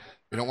is made.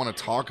 They don't want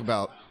to talk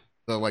about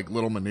the like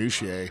little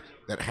minutiae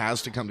that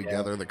has to come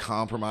together, the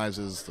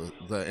compromises,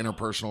 the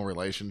interpersonal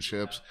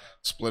relationships,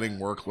 splitting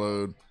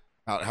workload.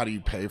 How do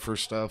you pay for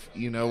stuff?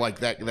 Like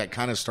that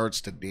kind of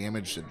starts to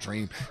damage the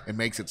dream and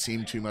makes it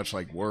seem too much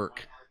like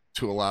work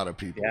to a lot of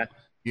people.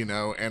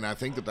 Yeah. And I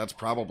think that that's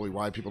probably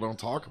why people don't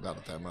talk about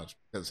it that much,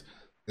 because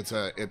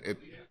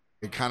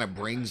it kind of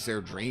brings their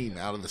dream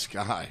out of the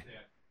sky,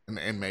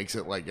 and makes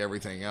it like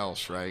everything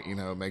else, right?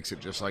 It makes it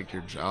just like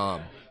your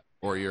job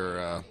or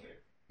you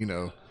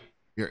know,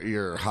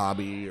 your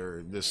hobby,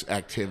 or this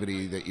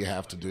activity that you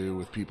have to do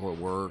with people at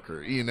work,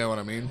 or you know what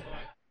I mean?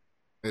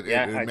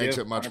 Yeah, It I makes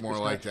do. it much more 100%.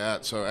 like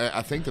that. So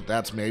I think that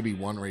that's maybe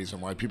one reason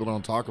why people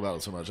don't talk about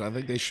it so much. I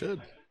think they should.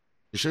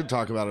 They should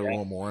talk about it a Yeah.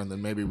 little more, and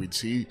then maybe you'd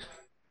see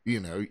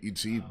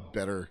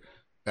better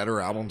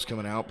albums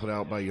coming out, put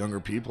out by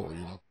younger people.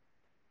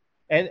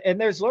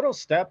 And there's little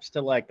steps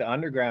to like the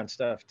underground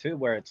stuff too,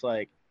 where it's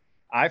like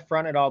I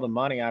fronted all the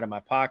money out of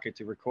my pocket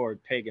to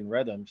record Pagan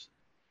Rhythms,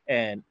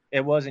 and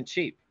it wasn't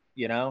cheap,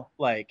 you know?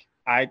 Like,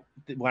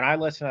 when I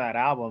listened to that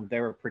album,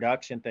 there were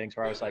production things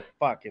where I was like,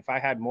 fuck, if I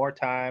had more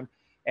time,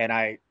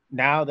 and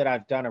now that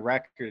I've done a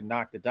record and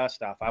knocked the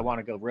dust off, I want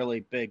to go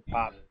really big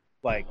pop,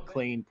 like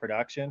clean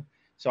production.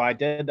 So I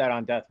did that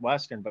on Death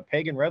Western, but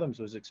Pagan Rhythms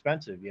was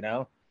expensive, you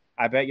know?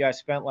 I bet you I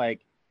spent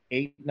like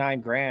 8,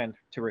 9 grand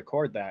to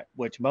record that,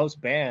 which most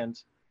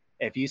bands,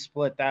 if you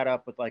split that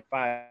up with like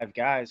 5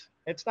 guys,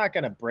 it's not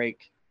going to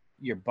break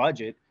your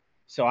budget.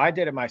 So I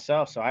did it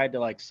myself. So I had to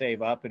like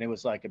save up, and it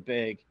was like a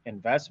big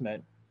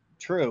investment.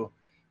 True.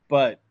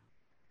 But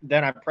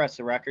then I pressed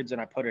the records and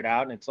I put it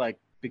out. And it's like,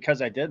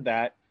 because I did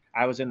that,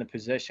 I was in the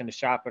position to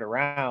shop it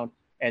around,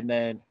 and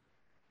then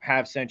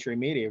have Century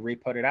Media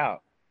re-put it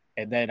out.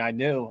 And then I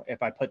knew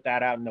if I put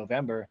that out in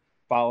November,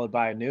 followed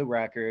by a new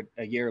record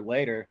a year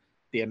later,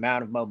 the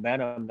amount of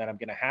momentum that I'm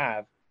going to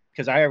have,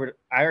 because I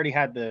already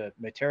had the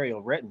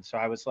material written. So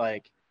I was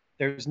like,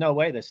 there's no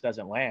way this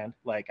doesn't land.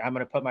 Like, I'm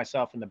going to put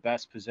myself in the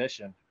best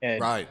position.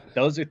 And Right.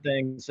 those are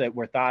things that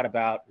were thought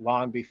about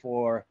long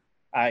before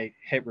I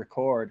hit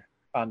record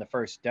on the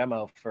first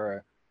demo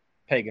for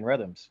Pagan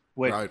Rhythms,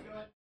 which Right.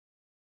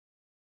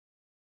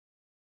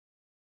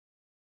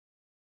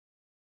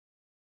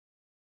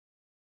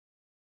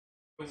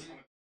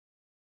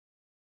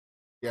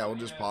 Yeah, we'll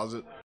just pause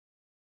it.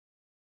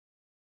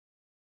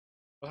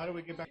 How do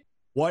we get back?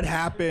 What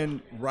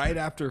happened right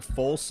after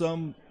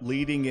Folsom,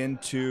 leading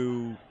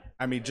into,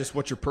 I mean, just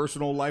what your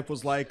personal life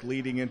was like,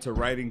 leading into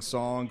writing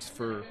songs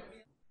for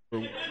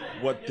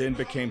what then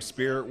became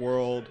Spirit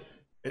World,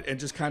 and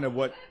just kind of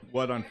what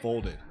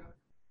unfolded?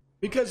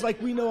 Because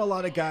like we know a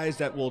lot of guys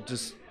that will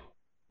just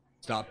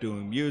stop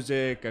doing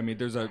music. I mean,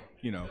 there's uh,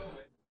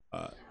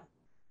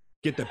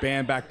 get the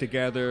band back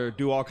together,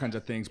 do all kinds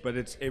of things, but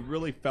it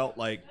really felt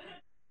like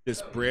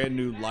this brand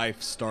new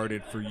life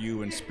started for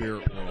you in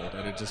Spirit World,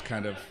 and it just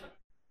kind of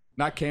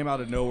not came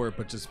out of nowhere,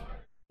 but just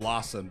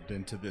blossomed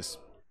into this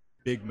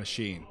big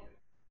machine?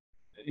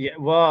 Yeah,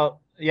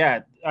 well,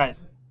 yeah,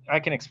 I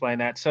can explain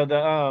that. So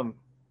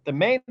the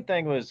main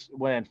thing was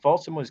when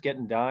Folsom was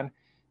getting done,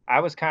 I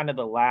was kind of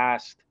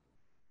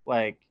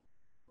like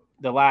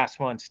the last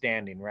one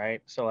standing,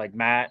 right? So like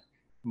Matt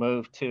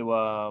moved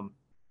to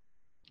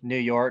New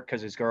York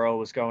because his girl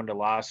was going to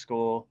law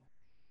school.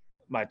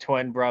 My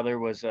twin brother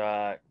was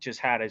just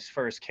had his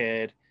first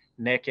kid.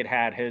 Nick had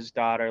had his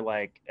daughter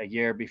like a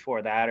year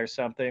before that or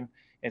something.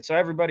 And so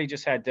everybody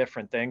just had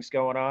different things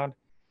going on.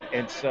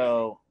 And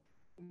so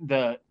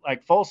the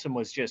like Folsom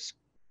was just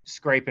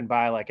scraping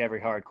by like every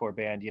hardcore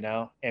band, you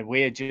know? And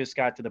we had just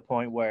got to the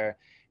point where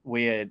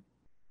we had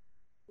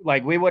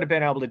like we would have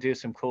been able to do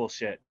some cool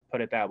shit,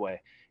 put it that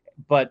way.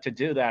 But to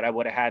do that, I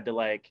would have had to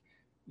like,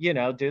 you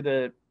know, do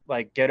the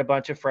like get a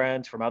bunch of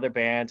friends from other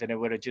bands and it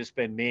would have just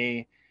been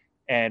me.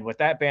 And with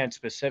that band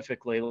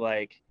specifically,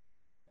 like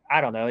I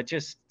don't know, it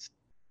just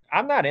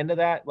I'm not into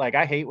that. Like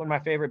I hate when my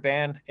favorite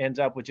band ends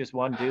up with just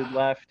one dude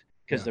left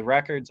because Yeah. the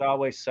records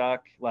always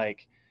suck.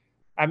 Like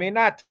I mean,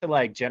 not to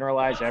like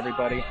generalize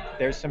everybody.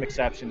 There's some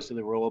exceptions to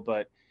the rule,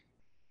 but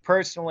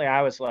personally,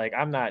 I was like,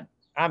 I'm not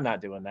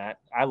doing that.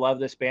 I love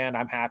this band.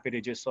 I'm happy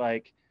to just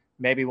like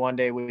maybe one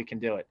day we can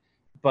do it.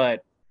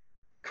 But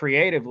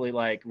creatively,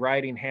 like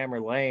writing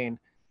Hammer Lane,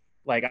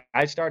 like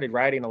I started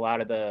writing a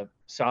lot of the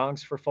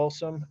songs for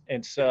Folsom,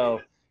 and so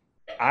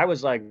I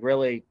was like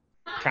really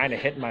kind of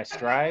hitting my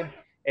stride.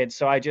 And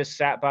so I just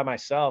sat by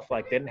myself,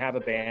 like didn't have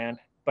a band,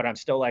 but I'm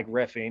still like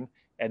riffing.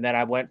 And then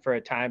I went for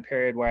a time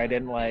period where I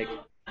didn't like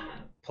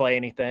play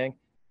anything.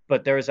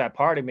 But there was that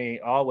part of me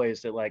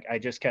always that like I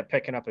just kept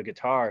picking up a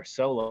guitar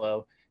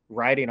solo,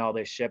 writing all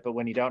this shit. But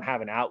when you don't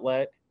have an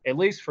outlet, at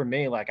least for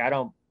me, like I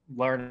don't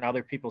learn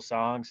other people's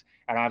songs.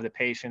 I don't have the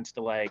patience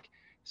to like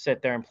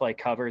sit there and play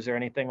covers or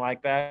anything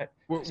like that.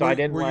 So I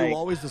didn't Were you like,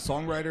 always the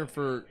songwriter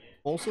for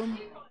Folsom?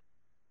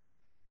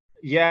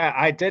 yeah,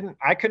 I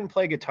couldn't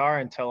play guitar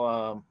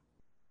until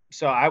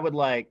so I would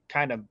like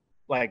kind of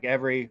like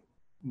every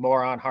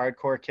moron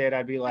hardcore kid,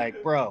 I'd be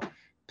like, bro,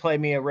 play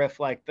me a riff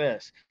like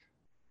this.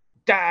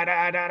 Da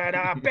da da da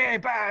da ba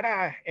ba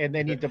da. And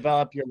then you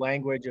develop your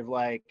language of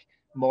like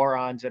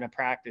morons in a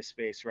practice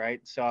space, right?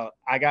 So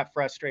I got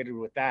frustrated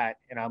with that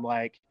and I'm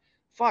like,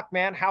 fuck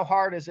man, how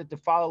hard is it to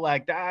follow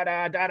like da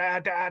da da da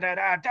da da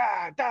da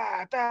da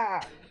da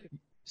da?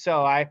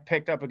 So I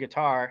picked up a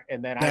guitar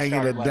and then I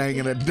started like Dang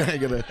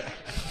it.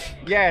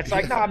 yeah, it's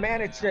like, nah,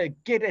 man, it's a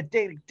get a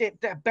date,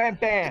 bam,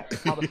 bam,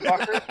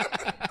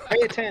 motherfucker, pay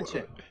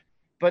attention.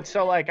 But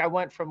so like I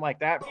went from like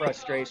that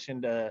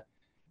frustration to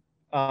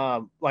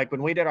like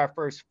when we did our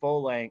first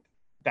full length,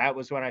 that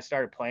was when I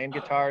started playing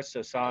guitar.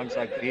 So songs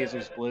like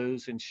Beezer's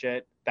Blues and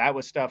shit, that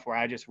was stuff where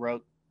I just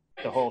wrote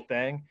the whole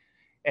thing.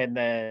 And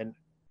then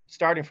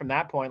starting from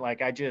that point,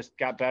 like I just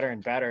got better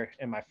and better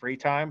in my free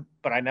time,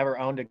 but I never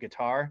owned a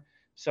guitar.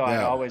 So I'd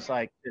Yeah. always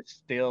like just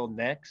steal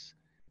Nick's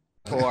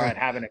or I'd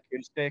have an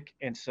acoustic.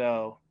 And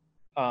so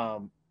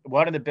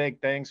one of the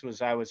big things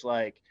was I was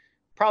like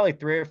probably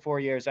 3 or 4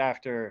 years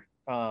after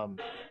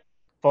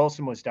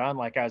Folsom was done,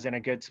 like I was in a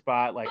good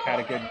spot, like had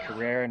a good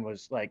career and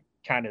was like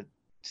kind of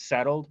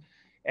settled.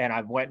 And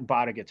I went and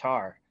bought a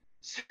guitar.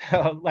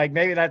 So like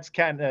maybe that's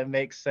kind of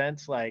makes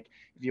sense. Like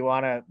if you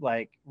want to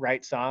like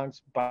write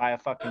songs, buy a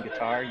fucking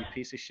guitar, you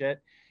piece of shit.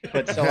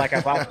 But so like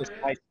I bought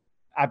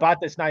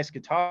this nice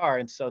guitar,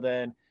 and so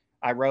then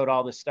I wrote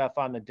all this stuff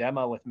on the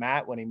demo with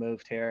Matt when he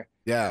moved here.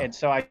 Yeah. And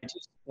so I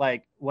just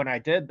like when I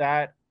did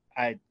that,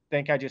 I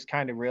think I just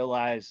kind of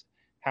realized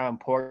how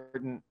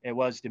important it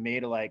was to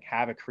me to like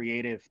have a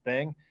creative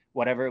thing,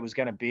 whatever it was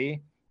going to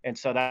be. And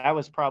so that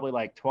was probably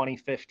like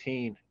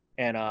 2015.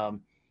 And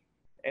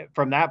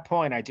from that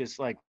point, I just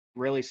like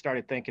really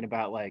started thinking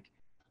about like,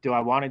 do I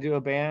want to do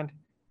a band?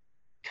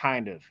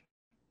 Kind of.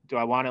 Do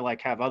I want to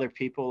like have other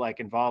people like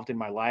involved in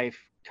my life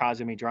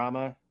causing me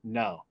drama?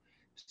 No.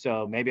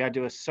 So maybe I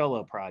do a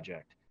solo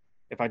project.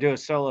 If I do a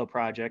solo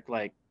project,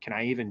 like, can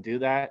I even do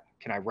that?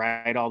 Can I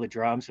write all the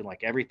drums and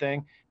like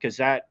everything? Because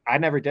that I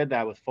never did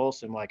that with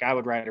Folsom. Like I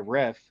would write a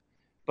riff,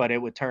 but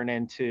it would turn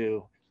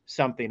into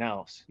something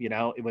else. You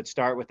know, it would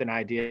start with an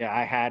idea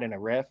I had in a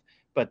riff,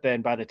 but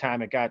then by the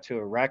time it got to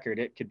a record,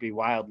 it could be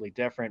wildly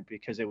different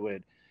because it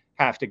would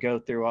have to go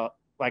through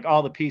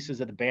all the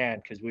pieces of the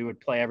band because we would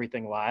play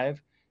everything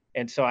live.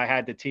 And so I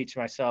had to teach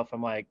myself,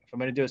 I'm like, if I'm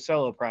going to do a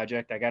solo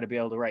project, I got to be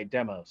able to write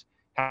demos.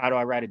 How do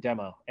I write a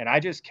demo? And I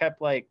just kept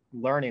like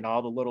learning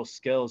all the little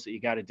skills that you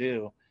got to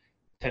do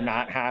to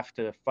not have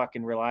to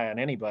fucking rely on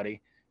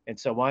anybody. And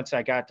so once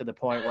I got to the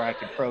point where I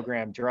could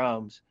program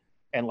drums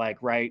and like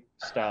write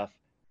stuff,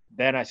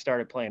 then I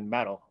started playing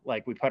metal.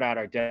 Like we put out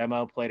our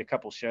demo, played a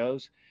couple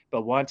shows,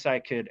 but once I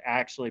could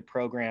actually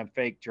program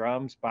fake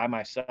drums by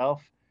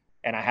myself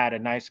and I had a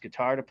nice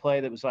guitar to play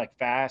that was like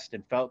fast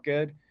and felt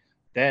good,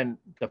 then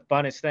the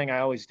funnest thing I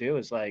always do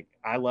is like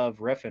I love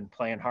riffing,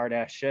 playing hard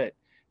ass shit.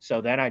 So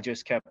then I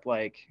just kept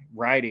like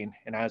writing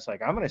and I was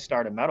like, I'm going to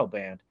start a metal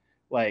band.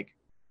 Like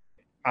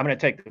I'm going to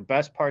take the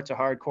best parts of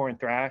hardcore and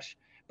thrash,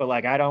 but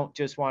like I don't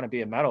just want to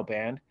be a metal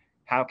band.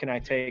 how can I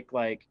take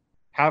like,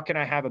 how can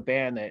I have a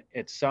band that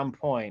at some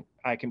point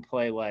I can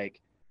play like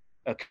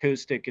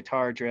acoustic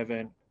guitar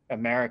driven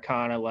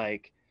Americana,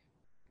 like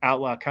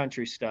outlaw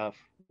country stuff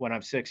when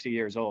I'm 60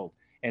 years old.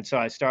 And so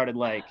I started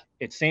like,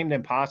 it seemed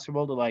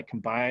impossible to like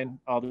combine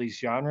all these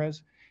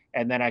genres.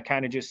 And then I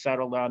kind of just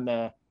settled on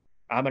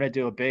I'm going to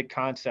do a big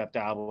concept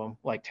album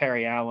like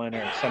Terry Allen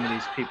or some of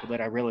these people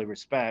that I really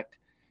respect.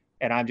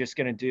 And I'm just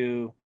going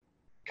to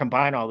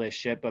combine all this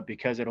shit, but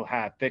because it'll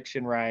have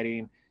fiction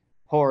writing,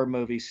 horror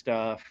movie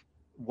stuff,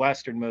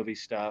 Western movie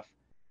stuff,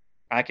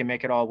 I can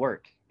make it all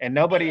work. And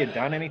nobody had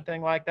done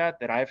anything like that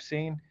I've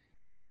seen.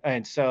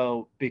 And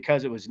so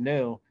because it was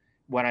new,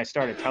 when I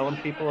started telling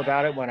people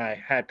about it, when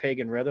I had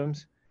Pagan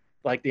Rhythms,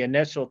 like the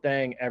initial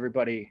thing,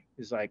 everybody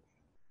is like,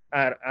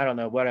 I don't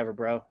know, whatever,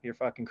 bro. You're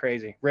fucking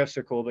crazy. Riffs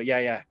are cool, but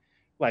yeah.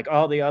 Like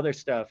all the other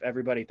stuff,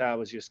 everybody thought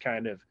was just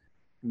kind of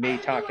me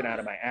talking out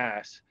of my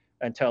ass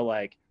until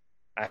like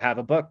I have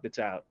a book that's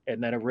out.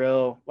 And then a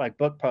real like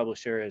book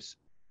publisher is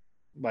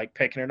like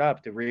picking it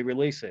up to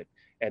re-release it.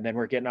 And then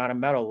we're getting on a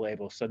metal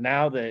label. So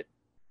now that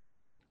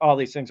all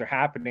these things are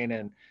happening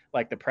and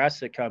like the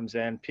press that comes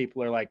in,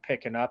 people are like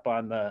picking up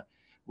on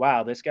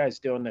wow, this guy's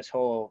doing this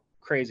whole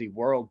crazy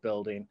world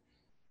building.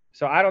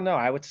 So I don't know.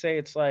 I would say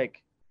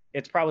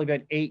it's probably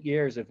been 8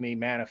 years of me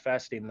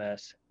manifesting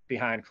this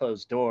behind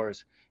closed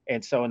doors.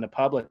 And so in the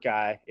public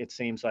eye, it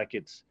seems like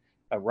it's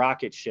a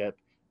rocket ship.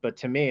 But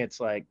to me,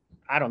 it's like,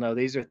 I don't know.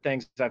 These are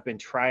things I've been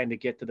trying to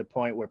get to the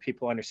point where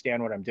people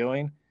understand what I'm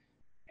doing.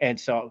 And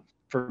so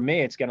for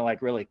me, it's going to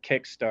like really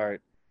kickstart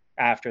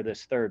after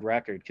this third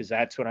record, because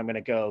that's when I'm going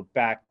to go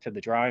back to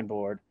the drawing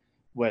board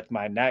with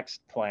my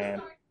next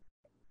plan.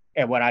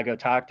 And when I go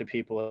talk to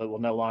people, it will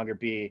no longer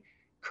be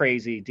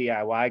crazy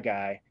DIY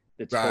guy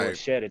that's full of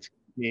shit. It's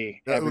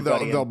me.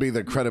 There'll be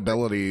the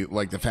credibility,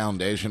 like the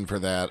foundation for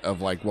that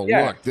of like, well,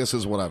 look, this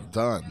is what I've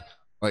done.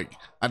 Like,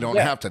 I don't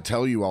have to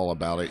tell you all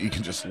about it. You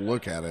can just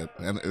look at it,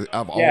 and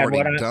I've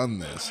already done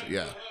this.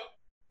 Yeah.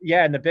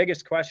 Yeah, and the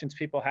biggest questions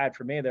people had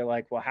for me, they're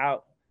like, well,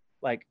 how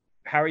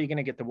are you going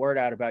to get the word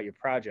out about your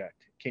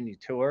project? Can you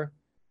tour?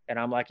 And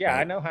I'm like, yeah,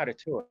 I know how to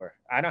tour.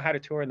 I know how to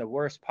tour in the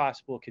worst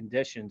possible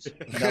conditions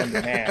known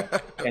to man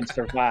and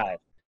survive.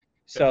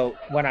 So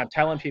when I'm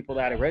telling people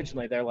that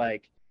originally, they're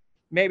like,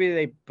 maybe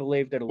they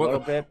believed it a little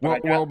bit.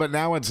 But but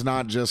now it's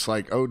not just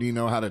like, oh, do you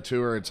know how to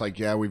tour? It's like,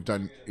 yeah, we've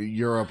done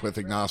Europe with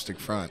Agnostic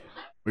Front.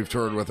 We've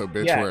toured with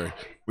Obituary.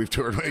 Yeah. We've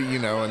toured,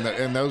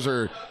 and those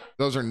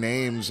are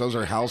names, those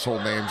are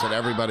household names that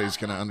everybody's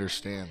going to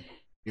understand.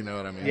 You know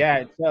what I mean?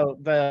 Yeah. So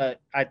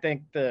I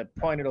think the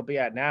point it'll be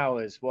at now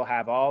is we'll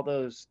have all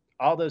those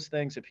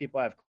things that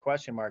people have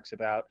question marks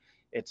about.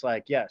 It's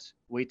like, yes,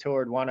 we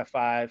toured 1 of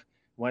 5,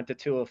 went to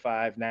 2 of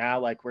 5. Now,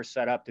 like we're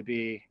set up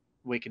to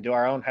we can do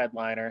our own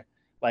headliner.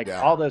 Like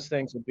all those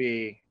things will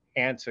be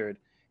answered,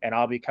 and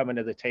I'll be coming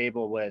to the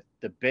table with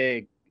the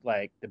big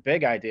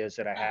ideas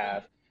that I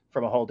have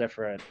from a whole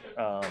different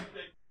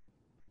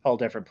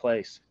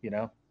place,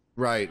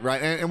 Right.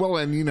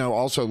 And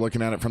also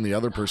looking at it from the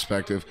other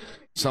perspective,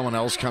 someone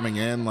else coming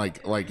in,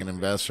 like an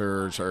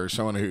investor or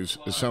someone who's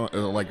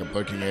like a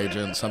booking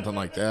agent, something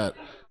like that,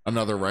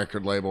 another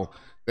record label,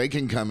 they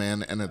can come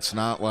in and it's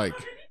not like,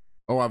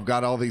 oh, I've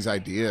got all these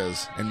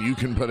ideas, and you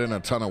can put in a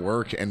ton of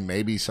work and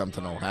maybe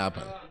something will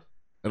happen.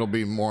 It'll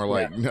be more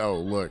like, no,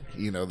 look,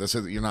 this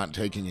is, you're not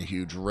taking a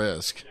huge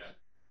risk.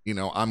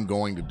 I'm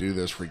going to do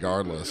this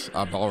regardless.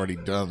 I've already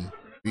done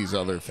these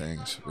other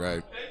things,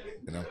 right?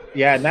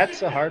 Yeah, and that's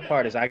the hard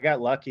part is I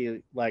got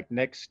lucky, like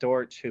Nick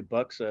Storch, who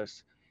books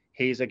us.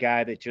 He's a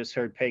guy that just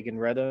heard Pagan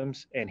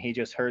Rhythms, and he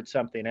just heard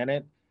something in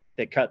it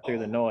that cut through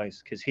the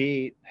noise, because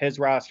his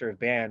roster of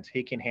bands,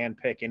 he can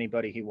handpick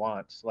anybody he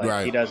wants.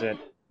 Like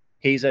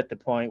he's at the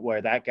point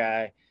where that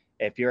guy,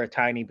 if you're a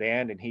tiny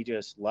band and he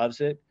just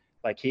loves it,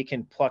 like he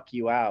can pluck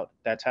you out.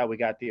 That's how we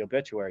got the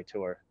Obituary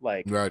tour.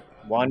 Like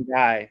one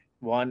guy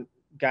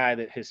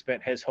that has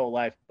spent his whole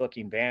life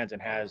booking bands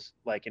and has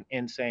like an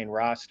insane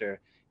roster.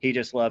 He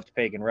just loved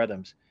Pagan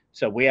Rhythms.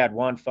 So we had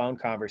one phone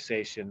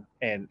conversation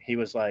and he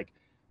was like,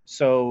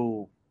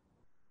 so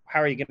how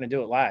are you going to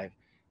do it live?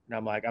 And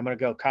I'm like, I'm going to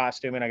go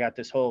costume and I got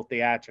this whole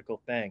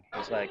theatrical thing.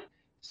 He's like,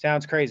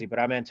 sounds crazy, but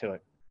I'm into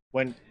it.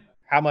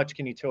 How much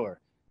can you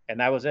tour? And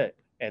that was it.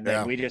 And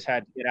then we just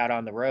had to get out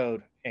on the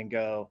road and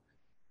go,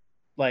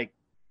 like,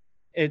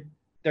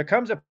 there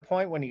comes a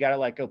point when you got to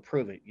like go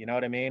prove it. You know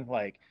what I mean?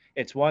 Like,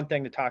 it's one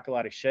thing to talk a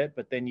lot of shit,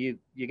 but then you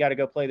got to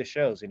go play the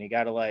shows and you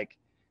got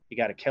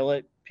to kill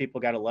it.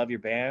 People got to love your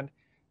band.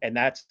 And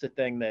that's the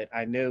thing that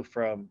I knew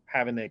from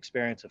having the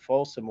experience of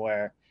Folsom,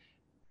 where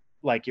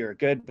like you're a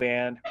good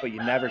band, but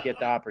you never get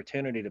the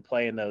opportunity to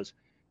play in those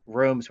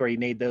rooms where you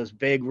need those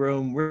big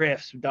room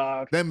riffs,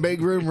 dog. Them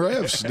big room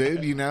riffs,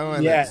 dude,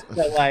 And yeah.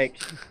 So like,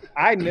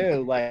 I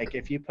knew like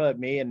if you put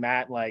me and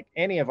Matt, like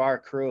any of our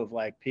crew of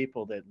like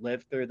people that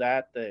lived through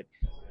that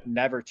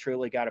never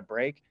truly got a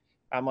break,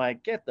 I'm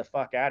like, get the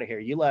fuck out of here.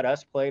 You let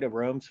us play to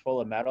rooms full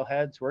of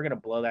metalheads, we're going to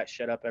blow that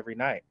shit up every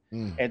night.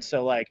 And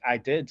so like, I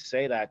did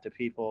say that to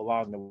people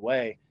along the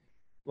way,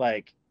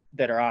 like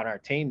that are on our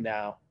team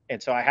now.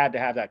 And so I had to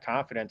have that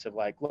confidence of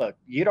like, look,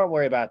 you don't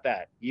worry about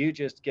that. You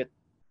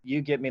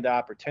get me the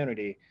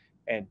opportunity,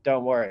 and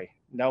don't worry,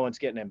 no one's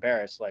getting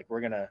embarrassed. Like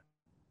we're gonna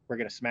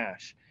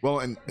smash. Well,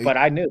 and But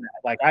I knew that.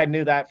 Like I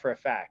knew that for a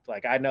fact.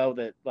 Like I know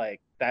that like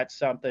that's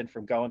something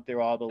from going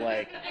through all the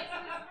like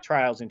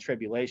trials and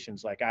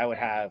tribulations. Like I would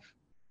have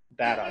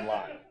that on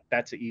lock.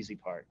 That's the easy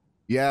part.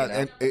 yeah,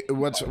 You know?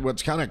 and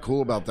what's kind of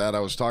cool about that, I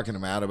was talking to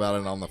Matt about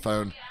it on the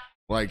phone,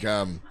 like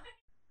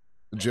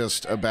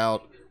just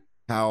about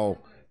how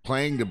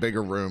playing the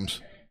bigger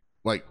rooms,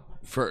 like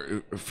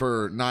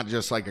for not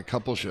just like a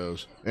couple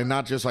shows and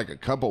not just like a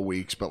couple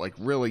weeks, but like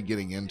really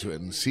getting into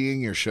it and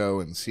seeing your show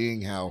and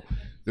seeing how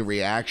the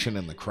reaction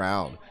in the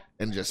crowd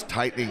and just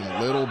tightening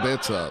little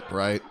bits up,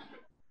 right?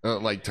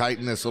 Like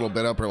tighten this little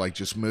bit up, or like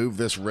just move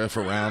this riff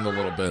around a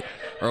little bit,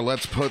 or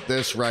let's put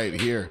this right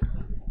here.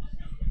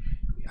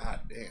 God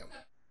damn.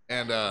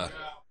 And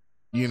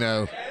you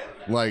know,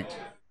 like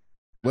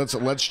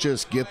let's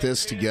just get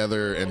this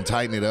together and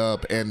tighten it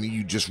up, and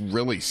you just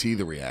really see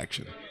the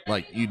reaction.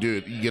 Like you do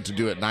it, you get to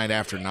do it night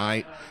after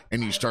night,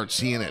 and you start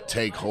seeing it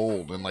take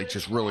hold and like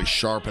just really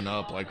sharpen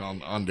up like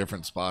on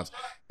different spots.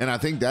 And I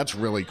think that's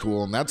really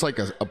cool, and that's like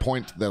a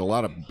point that a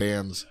lot of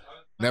bands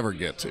never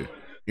get to.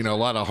 You know, a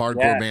lot of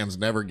hardcore bands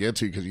never get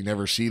to, because you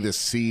never see this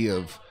sea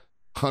of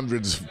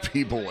hundreds of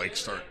people like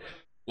start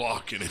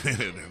walking in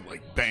it and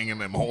like banging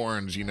them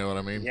horns. You know what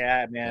I mean?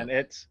 Yeah, man.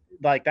 It's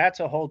like that's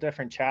a whole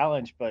different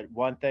challenge. But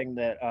one thing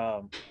that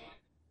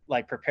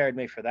like prepared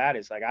me for that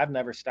is like I've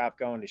never stopped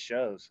going to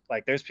shows.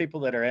 Like there's people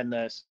that are in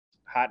this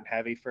hot and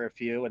heavy for a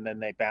few, and then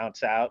they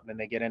bounce out and then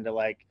they get into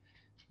like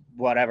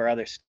whatever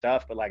other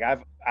stuff. But like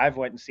I've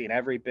went and seen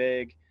every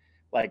big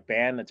like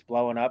band that's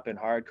blowing up in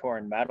hardcore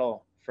and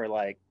metal for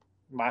like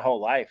my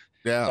whole life.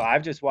 So Yeah.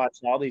 I've just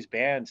watched all these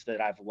bands that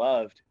I've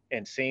loved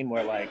and seen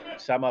where like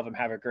some of them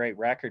have a great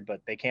record,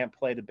 but they can't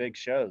play the big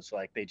shows.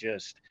 Like they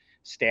just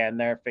stand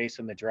there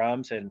facing the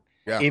drums. And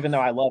Yeah. even though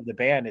I love the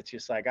band, it's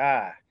just like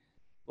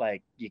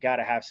you got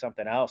to have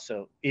something else.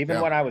 So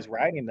even when I was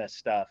writing this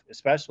stuff,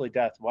 especially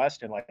Death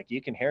Weston, like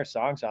you can hear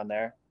songs on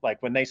there.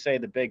 Like when they say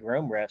the big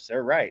room riffs,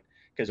 they're right.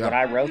 Because when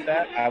I wrote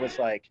that, I was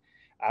like,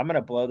 I'm going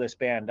to blow this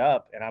band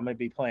up and I'm going to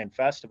be playing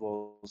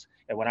festivals.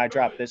 And when I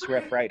drop this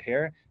riff right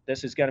here,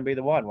 this is going to be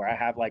the one where I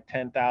have like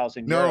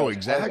 10,000 euros. No,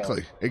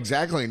 exactly.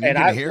 Exactly. And you And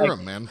can I hear like,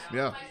 them, man.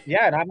 Yeah.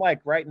 yeah. And I'm like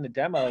writing the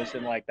demos,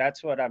 and like,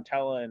 that's what I'm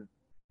telling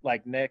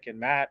like Nick and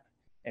Matt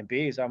and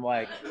Bees. I'm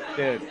like,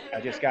 dude, I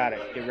just got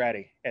it. Get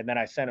ready. And then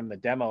I sent them the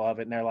demo of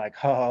it, and they're like,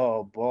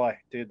 oh boy,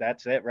 dude,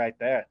 that's it right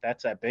there.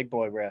 That's that big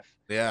boy riff.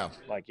 Yeah.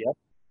 Like, yep.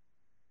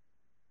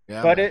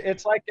 Yeah. But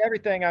it's like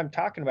everything I'm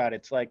talking about.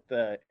 It's like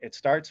it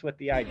starts with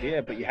the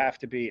idea, but you have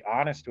to be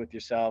honest with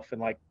yourself.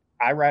 And like,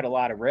 I write a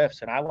lot of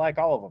riffs, and I like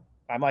all of them.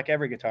 I'm like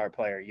every guitar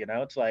player, you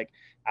know. It's like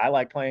I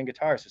like playing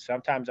guitar, so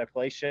sometimes I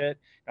play shit.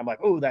 I'm like,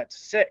 oh,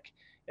 that's sick.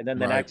 And then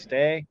the next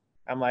day,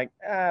 I'm like,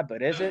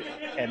 but is it?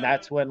 And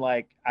that's when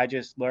like I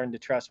just learned to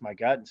trust my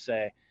gut and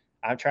say,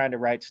 I'm trying to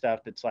write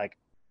stuff that's like,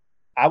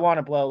 I want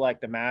to blow like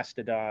the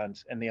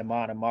Mastodons and the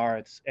Amon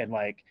Amarths. And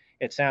like,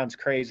 it sounds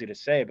crazy to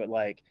say, but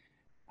like,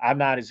 I'm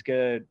not as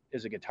good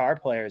as a guitar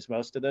player as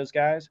most of those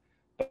guys,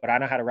 but I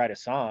know how to write a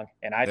song.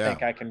 And I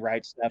think I can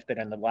write stuff that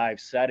in the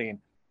live setting,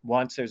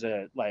 once there's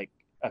a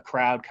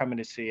crowd coming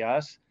to see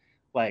us,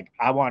 like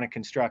I want to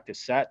construct a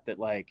set that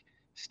like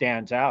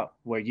stands out,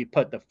 where you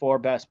put the four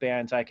best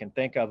bands I can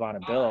think of on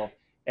a bill.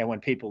 And when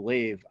people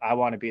leave, I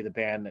want to be the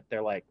band that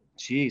they're like,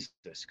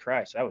 Jesus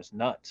Christ, that was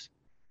nuts.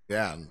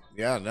 Yeah.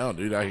 Yeah. No,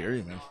 dude, I hear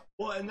you, man.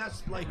 Well, and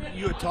that's like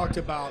you had talked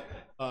about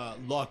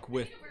luck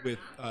with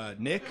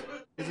Nick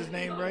is his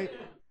name, right?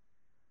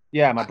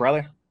 Yeah, my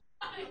brother.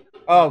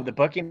 Oh, the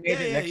booking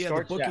agent, Nick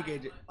Storch. The booking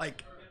agent.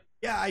 Like,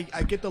 yeah,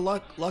 I get the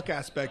luck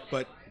aspect,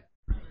 but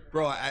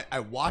bro, I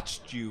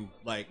watched you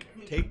like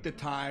take the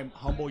time,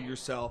 humble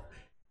yourself,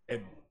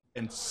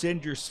 and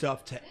send your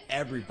stuff to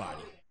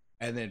everybody,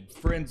 and then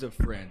friends of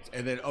friends,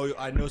 and then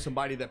I know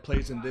somebody that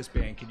plays in this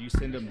band. Can you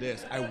send them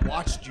this? I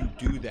watched you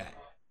do that.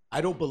 I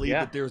don't believe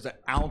that there's an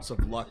ounce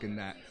of luck in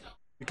that,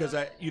 because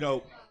I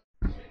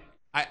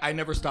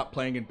never stopped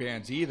playing in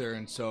bands either,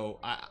 and so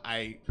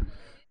I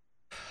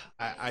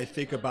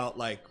think about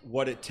like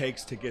what it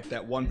takes to get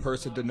that one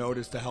person to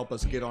notice to help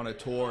us get on a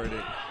tour, and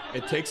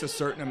it takes a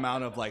certain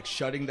amount of like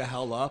shutting the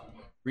hell up,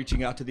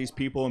 reaching out to these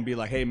people and be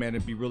like, hey man,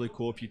 it'd be really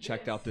cool if you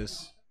checked out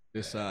this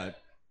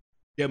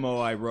demo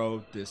I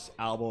wrote, this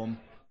album,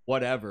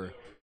 whatever,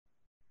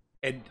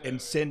 and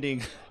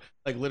sending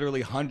like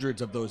literally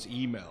hundreds of those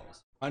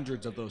emails,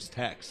 hundreds of those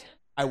texts.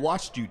 I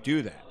watched you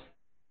do that.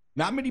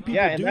 Not many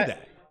people do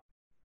that.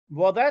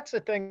 Well, that's the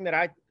thing that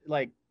I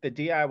like, the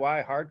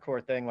DIY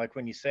hardcore thing. Like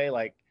when you say,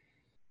 like,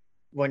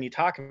 when you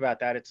talk about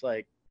that, it's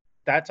like,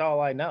 that's all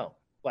I know.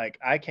 Like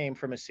I came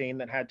from a scene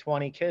that had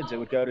 20 kids that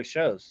would go to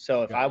shows.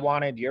 So if I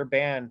wanted your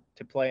band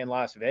to play in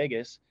Las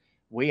Vegas,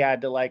 we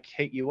had to like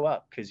hit you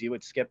up because you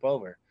would skip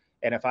over.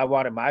 And if I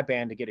wanted my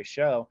band to get a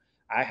show,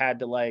 I had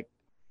to like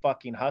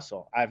fucking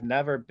hustle. I've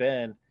never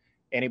been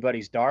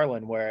anybody's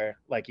darling where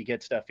like you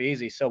get stuff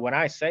easy. So when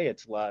I say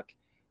it's luck,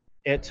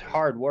 it's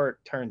hard work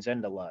turns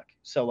into luck.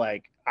 So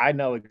like I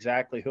know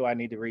exactly who I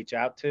need to reach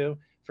out to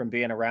from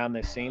being around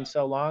this scene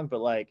so long, but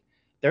like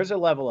there's a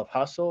level of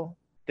hustle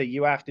that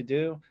you have to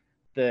do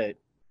that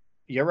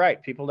you're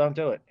right, people don't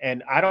do it.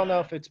 And I don't know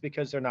if it's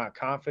because they're not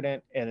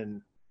confident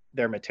in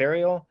their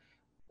material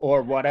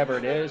or whatever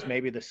it is,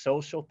 maybe the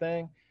social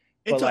thing,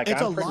 but like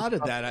It's a I'm pretty lot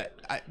of that.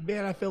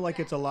 Man, I feel like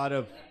it's a lot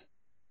of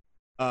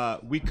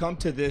we come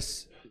to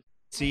this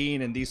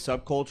scene and these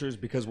subcultures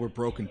because we're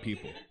broken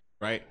people,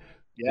 right?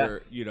 yeah,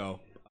 We're,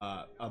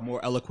 a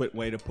more eloquent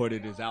way to put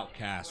it is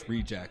outcasts,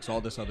 rejects,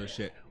 all this other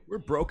shit. We're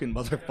broken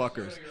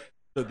motherfuckers.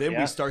 So then we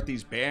yeah. start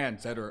these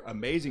bands that are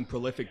amazing,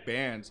 prolific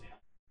bands.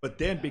 But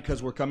then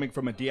because we're coming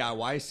from a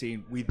DIY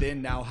scene, we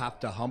then now have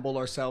to humble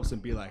ourselves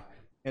and be like,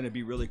 and it'd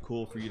be really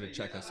cool for you to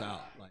check us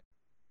out.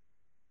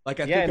 Like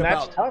I Yeah, think and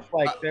that's about tough.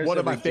 Like there's one a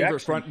of my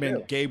favorite rejection frontmen,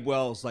 too. Gabe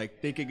Wells.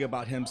 Like thinking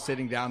about him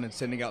sitting down and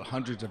sending out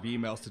hundreds of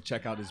emails to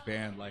check out his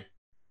band. Like,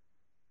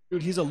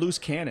 dude, he's a loose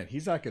cannon.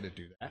 He's not gonna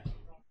do that.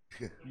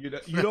 You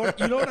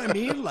know what I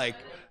mean? Like,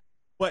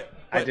 but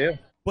I do.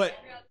 but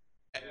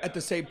at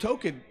the same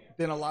token,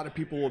 then a lot of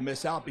people will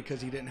miss out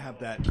because he didn't have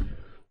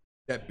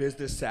that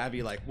business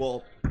savvy. Like,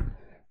 well,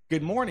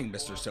 good morning,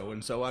 Mister So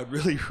and So. I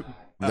really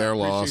Their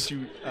loss.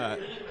 appreciate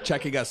you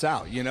checking us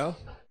out. You know?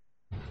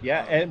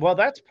 Yeah, and well,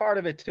 that's part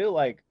of it too.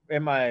 Like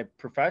in my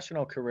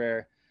professional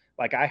career,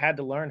 like I had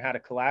to learn how to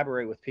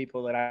collaborate with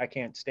people that I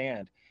can't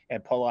stand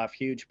and pull off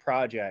huge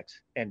projects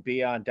and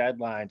be on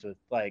deadlines with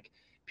like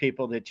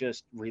people that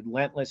just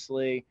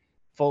relentlessly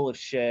full of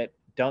shit,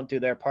 don't do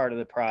their part of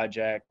the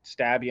project,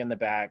 stab you in the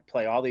back,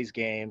 play all these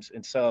games.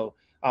 And so,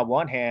 on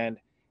one hand,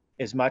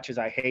 as much as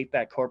I hate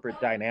that corporate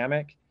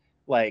dynamic,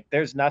 like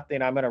there's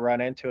nothing I'm going to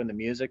run into in the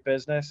music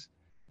business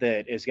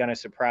that is going to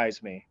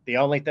surprise me. The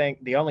only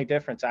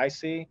difference I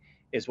see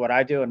is what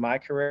I do in my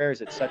career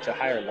is at such a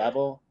higher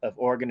level of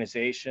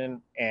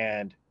organization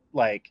and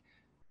like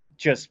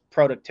just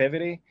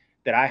productivity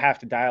that I have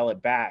to dial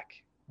it back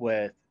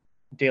with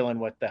dealing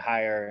with the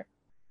higher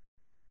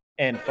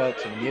end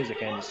folks in the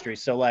music industry.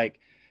 So like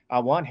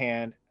on one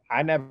hand,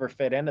 I never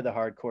fit into the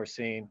hardcore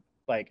scene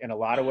like in a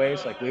lot of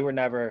ways. Like we were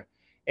never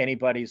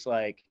anybody's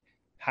like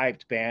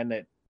hyped band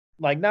that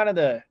like none of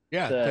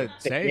Yeah, the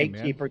the same man.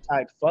 gatekeeper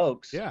type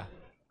folks Yeah.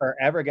 are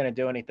ever going to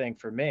do anything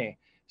for me.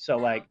 So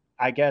like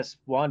I guess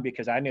one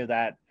because I knew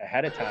that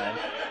ahead of time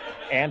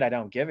and I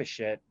don't give a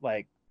shit.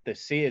 Like the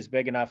sea is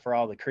big enough for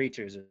all the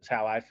creatures is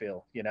how I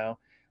feel, you know?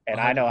 And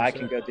I know I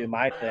can 100%. go do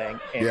my thing.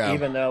 And Yeah.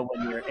 even though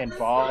when you're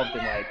involved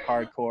in like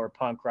hardcore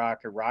punk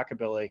rock or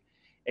rockabilly,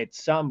 at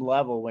some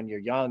level when you're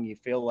young, you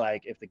feel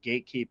like if the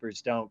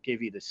gatekeepers don't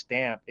give you the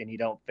stamp and you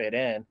don't fit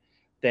in,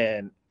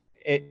 then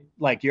it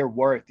like your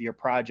worth, your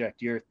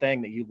project, your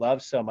thing that you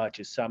love so much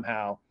is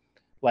somehow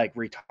like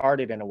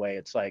retarded in a way.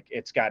 It's like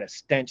it's got a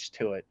stench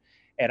to it.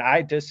 And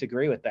I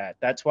disagree with that.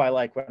 That's why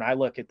like when I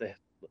look at the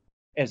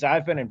as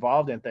I've been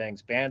involved in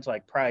things, bands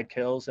like Pride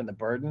Kills and The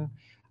Burden,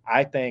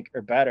 I think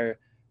are better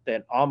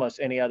than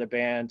almost any other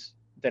bands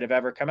that have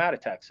ever come out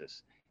of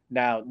Texas.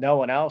 Now, no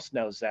one else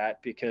knows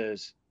that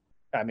because,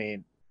 I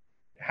mean,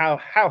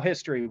 how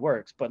history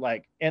works, but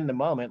like in the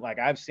moment, like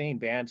I've seen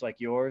bands like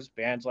yours,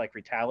 bands like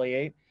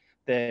Retaliate,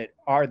 that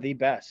are the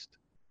best,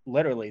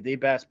 literally the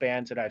best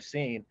bands that I've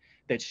seen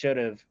that should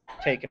have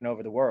taken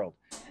over the world.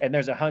 And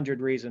there's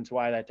 100 reasons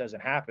why that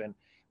doesn't happen,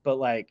 but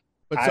like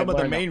But I some of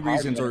the learned the main hard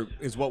reasons way.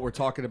 is what we're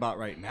talking about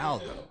right now,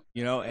 though.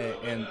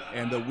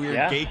 And the weird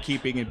Yeah,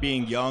 gatekeeping and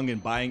being young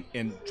and buying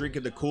and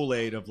drinking the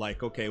Kool-Aid of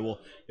like, okay, well,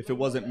 if it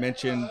wasn't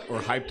mentioned or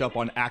hyped up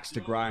on Axe to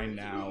Grind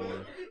now,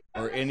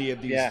 or any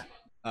of these yeah.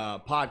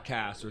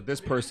 podcasts, or this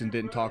person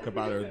didn't talk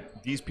about it, or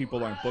these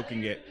people aren't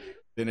booking it,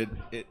 then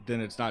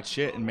it's not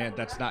shit. And man,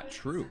 that's not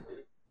true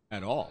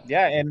at all.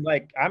 Yeah, and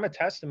like I'm a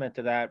testament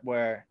to that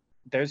where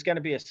there's going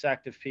to be a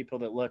sect of people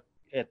that look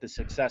at the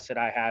success that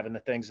I have and the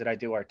things that I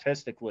do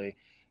artistically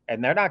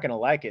and they're not going to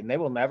like it and they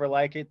will never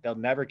like it. They'll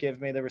never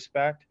give me the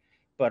respect.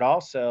 But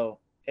also,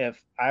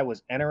 if I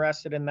was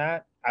interested in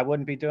that, I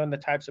wouldn't be doing the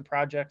types of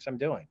projects I'm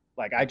doing.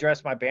 Like I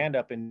dress my band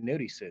up in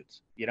nudie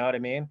suits. You know what I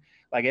mean?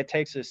 Like it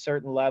takes a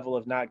certain level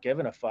of not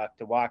giving a fuck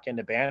to walk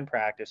into band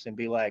practice and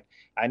be like,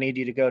 I need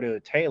you to go to a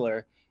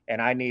tailor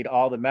and I need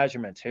all the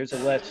measurements. Here's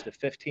a list of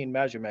 15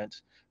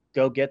 measurements.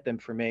 Go get them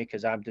for me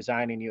because I'm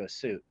designing you a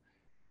suit.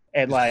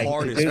 And It's like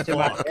hard the as dudes in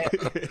my fuck.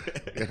 band,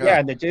 Yeah. yeah,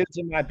 and the dudes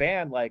in my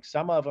band, like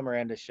some of them are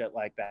into shit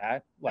like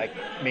that. Like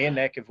me and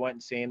Nick have went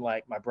and seen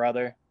like my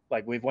brother,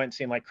 like we've went and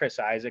seen like Chris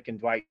Isaac and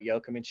Dwight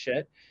Yoakam and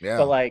shit. But Yeah.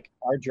 like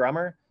our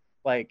drummer,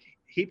 like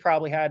he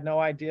probably had no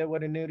idea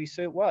what a nudie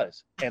suit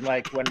was. And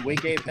like when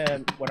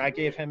I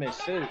gave him his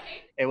suit,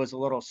 it was a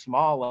little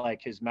small,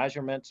 like his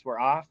measurements were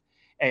off.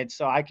 And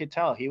so I could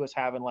tell he was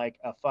having like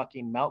a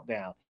fucking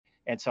meltdown.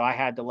 And so I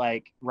had to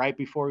like right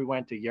before we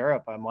went to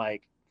Europe, I'm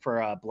like for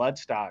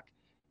Bloodstock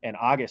in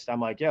August, I'm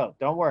like, yo,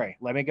 don't worry.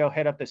 Let me go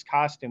hit up this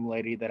costume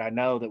lady that I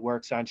know that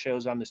works on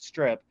shows on the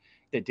strip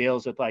that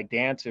deals with like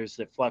dancers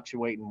that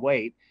fluctuate in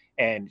weight.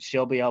 And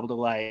she'll be able to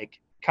like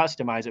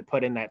customize it,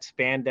 put in that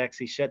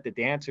spandexy shit the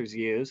dancers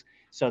use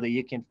so that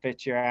you can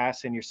fit your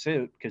ass in your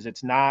suit, because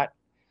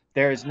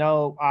there's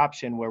no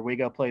option where we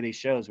go play these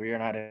shows where you're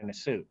not in a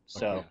suit.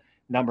 So Okay.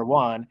 number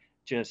one,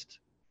 just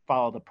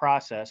follow the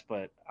process,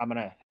 but I'm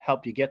going to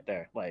help you get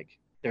there. Like,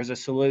 there's a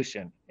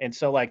solution. And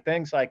so like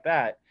things like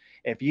that,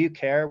 if you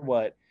care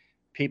what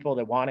people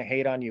that want to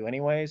hate on you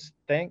anyways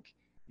think,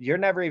 you're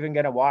never even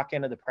going to walk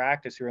into the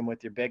practice room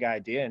with your big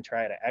idea and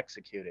try to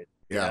execute it.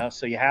 You know?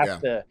 So you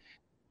have to,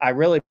 I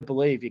really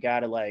believe you got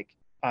to, like,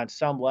 on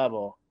some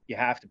level, you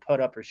have to put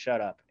up or shut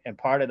up. And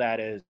part of that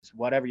is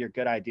whatever your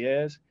good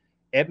idea is,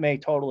 it may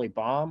totally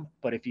bomb,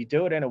 but if you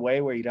do it in a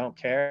way where you don't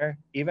care,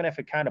 even if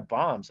it kind of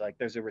bombs, like,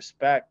 there's a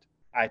respect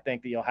I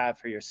think that you'll have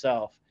for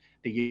yourself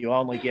that you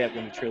only get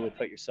when you truly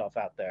put yourself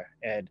out there.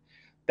 And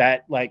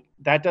that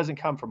doesn't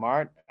come from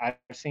art. I've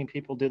seen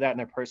people do that in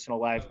their personal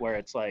life, where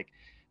it's like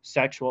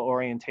sexual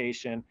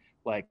orientation,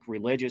 like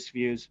religious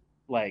views,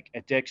 like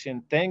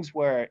addiction, things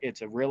where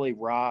it's a really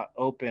raw,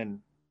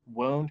 open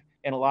wound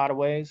in a lot of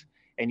ways.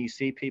 And you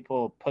see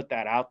people put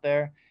that out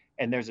there,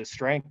 and there's a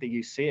strength that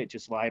you see it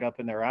just light up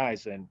in their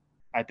eyes. And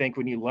I think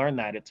when you learn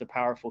that, it's a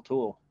powerful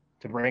tool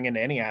to bring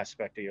into any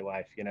aspect of your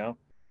life, you know?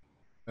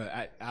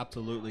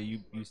 Absolutely.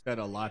 You said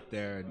a lot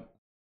there. And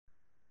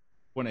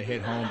want to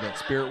hit home that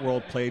Spirit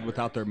World played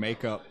without their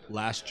makeup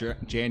last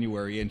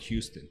January in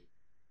Houston.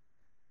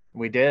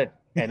 We did.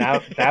 And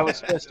that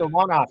was just a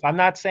one-off. I'm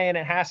not saying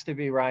it has to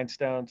be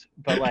Rhinestones,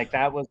 but like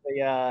that was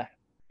the,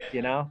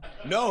 you know?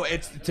 No,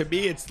 to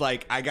me, it's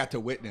like I got to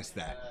witness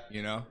that,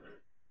 you know?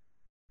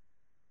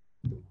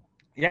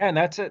 Yeah, and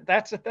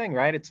that's the thing,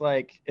 right? It's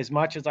like, as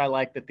much as I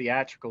like the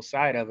theatrical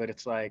side of it,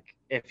 it's like,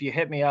 if you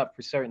hit me up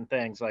for certain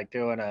things, like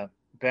doing a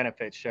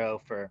benefit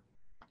show for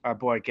our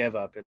boy Give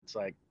Up, it's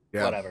like,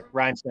 whatever.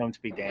 Rhinestones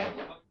be damned.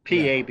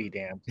 PA be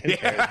damned. Who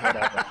cares?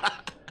 Whatever.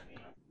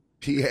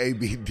 PA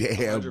be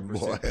damned,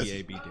 boy. PA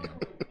be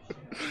damned.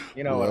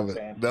 You know what I'm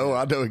saying? No,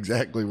 I know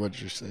exactly what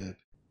you're saying.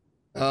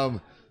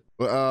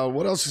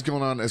 What else is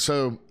going on?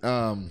 So,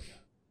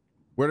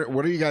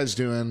 what are you guys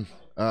doing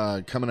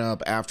coming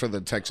up after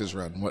the Texas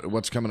run?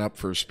 What's coming up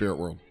for Spirit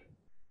World?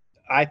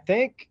 I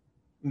think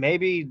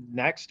maybe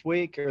next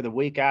week or the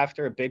week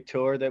after, a big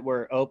tour that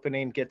we're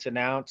opening gets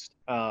announced.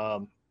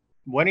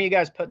 When are you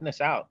guys putting this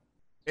out?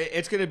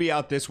 It's going to be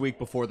out this week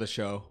before the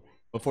show,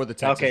 before the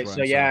Texas run. Okay,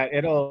 so yeah,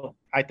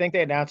 I think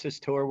they announced this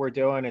tour we're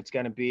doing. It's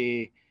going to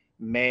be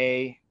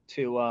May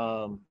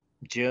to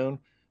June,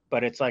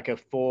 but it's like a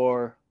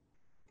 4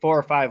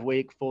 or 5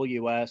 week full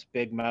US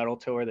big metal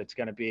tour that's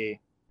going to be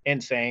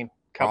insane.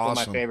 Couple of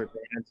my favorite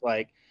bands,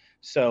 like,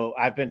 so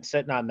I've been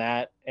sitting on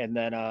that, and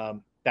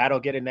then that'll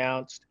get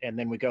announced, and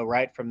then we go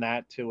right from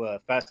that to a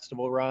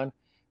festival run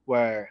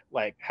where,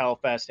 like,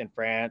 Hellfest in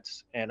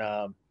France, and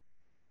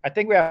I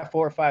think we have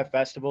 4 or 5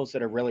 festivals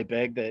that are really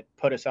big that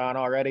put us on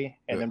already,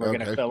 and then we're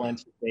going to fill in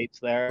some dates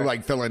there.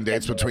 Like fill in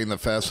dates between the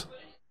fests.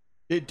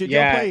 Did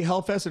y'all play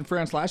Hellfest in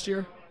France last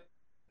year?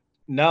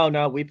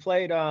 No, we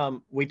played.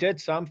 We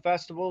did some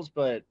festivals,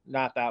 but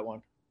not that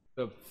one.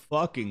 The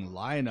fucking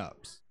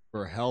lineups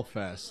for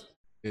Hellfest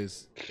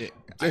dude,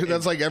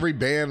 that's like every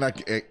band,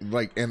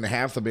 like and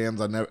half the bands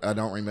I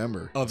don't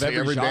remember. Of like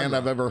every genre. band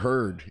I've ever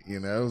heard, you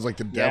know, it was like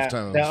the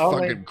Deftones,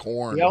 fucking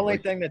Korn. The only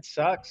thing that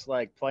sucks,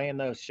 like, playing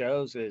those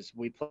shows, is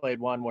we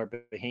played one where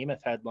Behemoth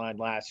headlined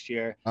last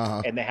year,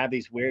 and they have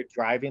these weird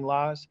driving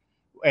laws,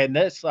 and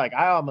this, like,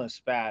 I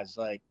almost spazzed.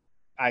 Like,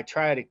 I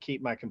try to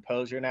keep my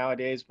composure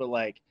nowadays, but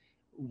like,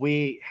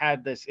 we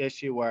had this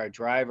issue where our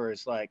driver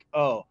is like,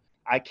 oh,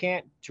 I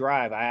can't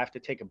drive. I have to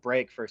take a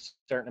break for a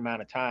certain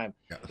amount of time.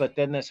 Yeah. But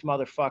then this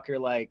motherfucker,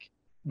 like,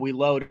 we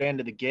load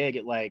into the gig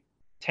at like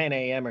 10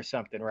 a.m. or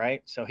something,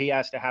 right? So he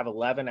has to have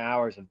 11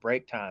 hours of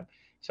break time.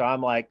 So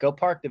I'm like, go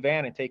park the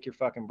van and take your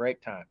fucking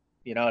break time.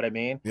 You know what I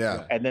mean?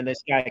 Yeah. And then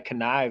this guy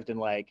connived and,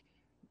 like,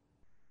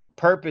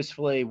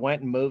 purposefully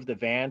went and moved the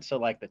van so,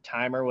 like, the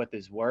timer with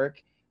his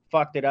work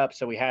fucked it up.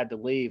 So we had to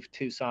leave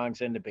 2 songs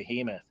into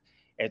Behemoth.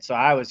 And so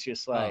I was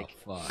just like,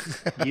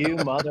 you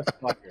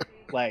motherfucker.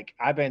 Like,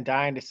 I've been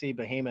dying to see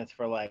Behemoth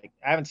for, like,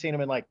 I haven't seen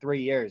him in like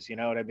 3 years. You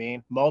know what I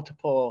mean?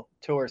 Multiple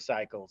tour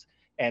cycles,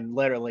 and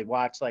literally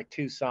watched like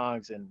 2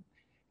 songs and,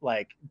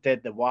 like,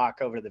 did the walk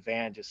over the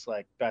van, just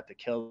like about to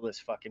kill this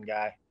fucking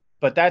guy.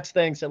 But that's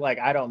things that, like,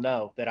 I don't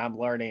know, that I'm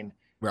learning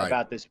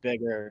about this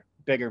bigger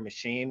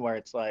machine, where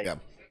it's like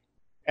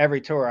every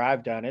tour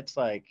I've done, it's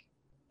like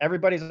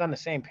everybody's on the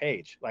same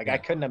page. Like, I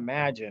couldn't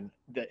imagine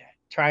that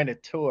trying to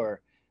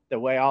tour the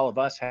way all of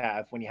us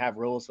have, when you have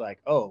rules like,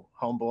 oh,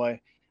 homeboy,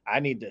 I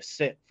need to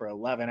sit for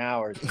 11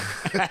 hours,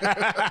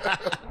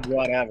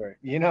 whatever.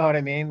 You know what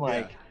I mean?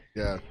 Like,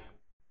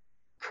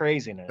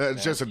 craziness.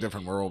 It's just a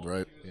different world,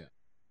 right? Yeah.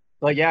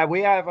 But yeah,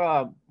 we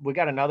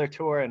got another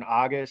tour in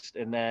August,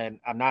 and then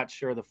I'm not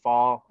sure the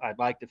fall. I'd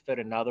like to fit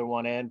another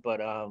one in,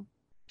 but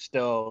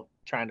still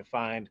trying to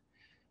find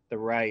the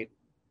right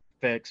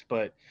fix.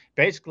 But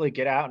basically,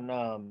 get out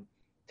and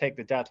take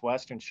the Death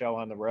Western show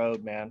on the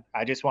road, man.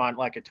 I just want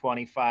like a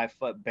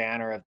 25-foot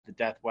banner of the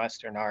Death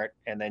Western art,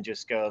 and then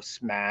just go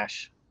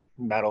smash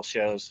metal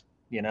shows,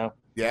 you know?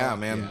 Yeah,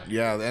 man.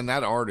 Yeah, and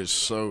that art is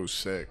so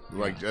sick.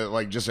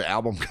 Like just an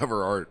album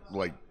cover art,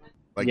 like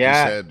you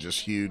Yeah, said, just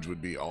huge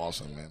would be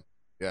awesome, man.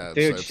 Yeah,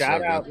 dude, it's so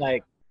shout good. out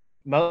like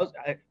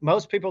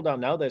most people don't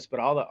know this, but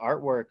all the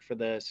artwork for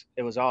this,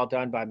 it was all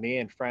done by me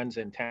and friends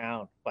in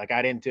town. Like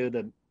I didn't do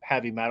the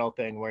heavy metal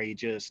thing where you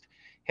just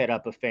hit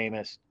up a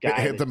famous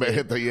guy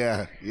that did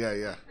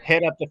Yeah.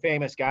 hit up the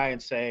famous guy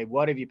and say,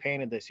 "What have you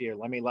painted this year?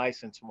 Let me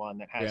license one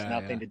that has Yeah,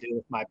 nothing yeah. to do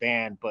with my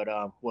band, but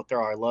we'll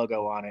throw our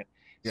logo on it."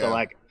 So Yeah.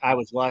 like, I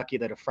was lucky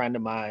that a friend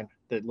of mine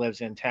that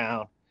lives in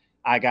town,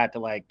 I got to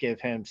like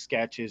give him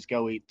sketches,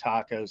 go eat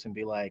tacos, and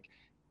be like,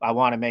 "I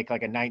want to make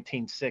like a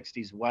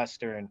 1960s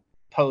Western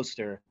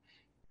poster,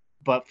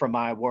 but from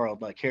my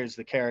world. Like, here's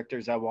the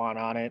characters I want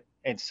on it."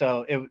 And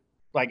so it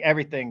like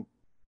everything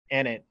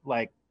in it,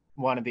 like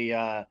one of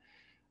the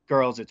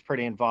girls that's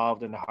pretty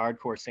involved in the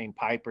hardcore scene,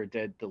 Piper,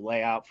 did the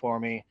layout for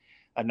me.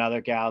 Another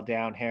gal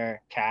down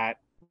here, Kat,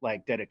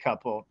 like did a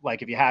couple.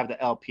 Like if you have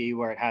the LP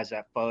where it has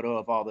that photo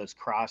of all those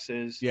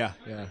crosses Yeah,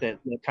 yeah. that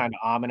look kind of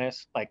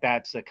ominous, like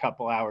that's a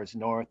couple hours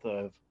north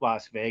of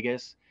Las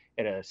Vegas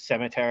at a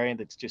cemetery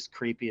that's just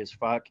creepy as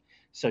fuck.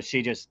 So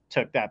she just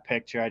took that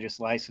picture. I just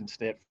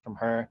licensed it from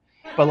her.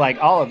 But like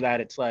all of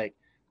that, it's like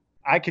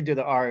I could do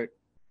the art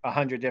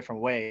 100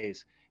 different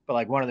ways. But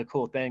like one of the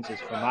cool things is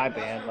for my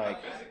band, like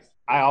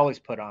I always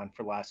put on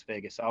for Las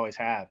Vegas, always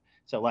have.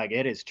 So like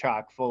it is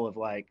chock full of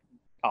like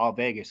all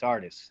Vegas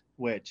artists,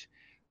 which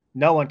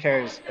no one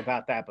cares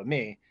about that but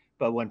me.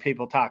 But when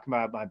people talk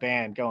about my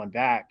band going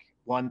back,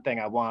 one thing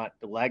I want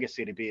the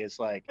legacy to be is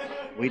like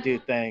we do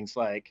things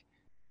like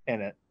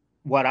in a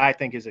what I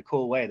think is a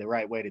cool way, the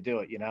right way to do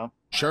it, you know?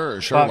 Sure.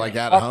 Fuck, Like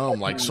at fuck home,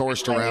 like fucking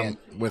sourced LA and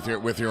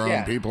around with your own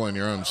yeah, people in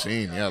your own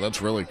scene. Yeah,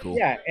 that's really cool.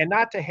 yeah, and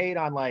not to hate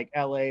on like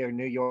LA or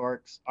New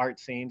York's art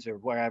scenes or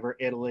wherever,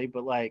 Italy,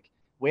 but like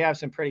we have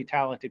some pretty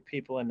talented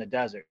people in the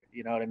desert,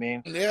 you know what I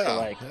mean? So Yeah,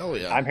 like hell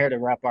yeah. I'm here to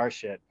rep our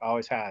shit.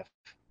 Always have.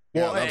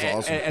 Yeah, Well, that's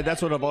awesome. and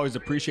that's what I've always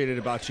appreciated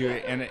about you,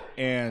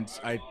 and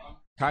I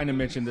kind of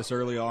mentioned this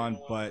early on,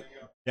 but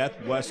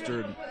Death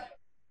Western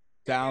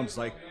sounds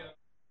like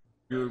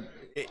you're.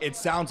 It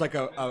sounds like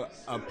a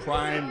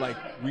prime like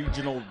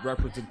regional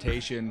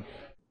representation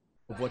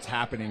of what's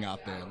happening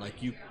out there.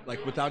 Like you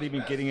like without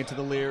even getting into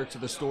the lyrics or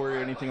the story or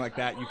anything like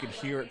that, you could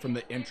hear it from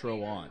the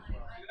intro on.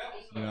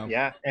 You know.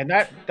 Yeah, and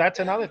that's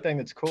another thing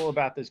that's cool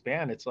about this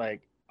band. It's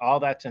like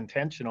all that's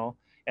intentional,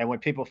 and when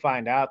people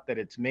find out that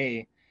it's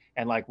me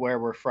and like where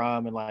we're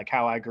from and like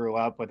how I grew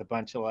up with a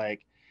bunch of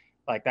like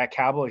that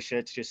cowboy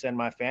shit's just in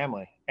my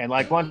family. And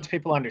like once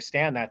people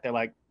understand that, they're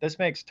like, this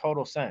makes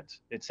total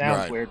sense. It sounds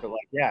Right. weird, but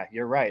like, yeah,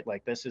 you're right.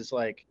 Like this is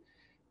like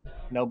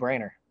no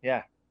brainer.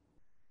 Yeah.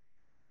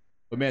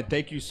 But man,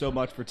 thank you so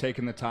much for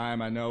taking the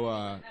time. I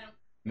know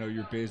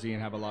you're busy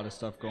and have a lot of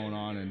stuff going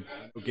on, and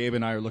Gabe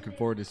and I are looking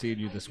forward to seeing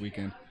you this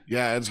weekend.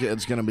 Yeah,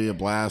 it's gonna be a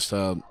blast.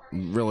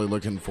 Really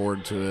looking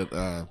forward to it.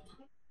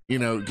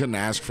 Couldn't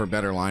ask for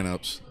better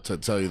lineups, to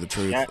tell you the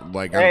truth. Yeah.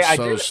 Like I'm Hey,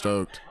 so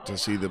stoked to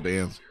see the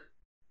bands.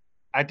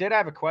 I did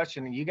have a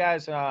question. You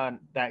guys on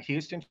that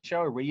Houston show,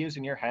 are we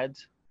using your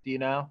heads? Do you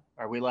know?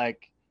 Are we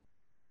like,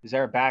 is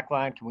there a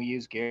backline? Can we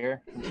use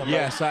gear from somebody?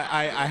 Yes,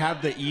 I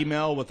have the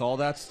email with all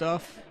that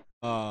stuff,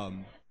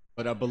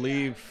 but I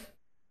believe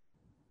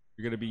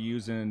you're gonna be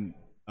using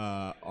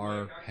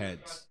our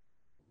heads.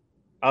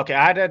 Okay,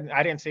 I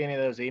didn't see any of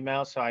those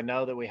emails, so I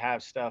know that we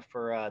have stuff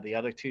for the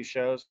other two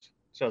shows.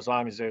 So as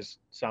long as there's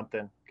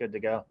something good to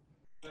go.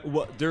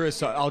 Well, there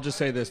is. I'll just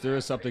say this: there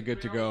is something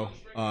good to go,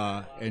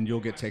 and you'll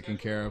get taken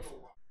care of.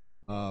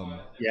 Um,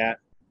 Yeah,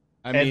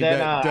 I and mean,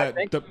 then I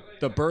think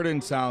the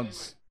burden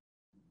sounds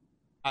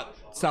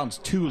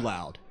too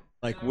loud.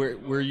 Like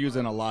we're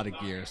using a lot of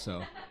gear,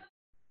 so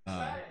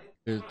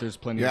there's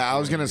plenty. Yeah, of I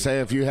was gonna gear. say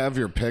if you have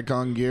your pick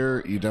on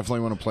gear, you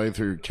definitely want to play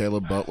through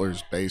Caleb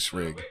Butler's bass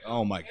rig.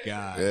 Oh my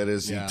god, It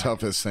is yeah. the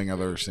toughest thing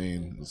I've ever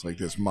seen. It's like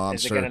this is it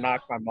monster. gonna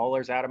knock my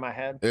molars out of my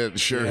head? It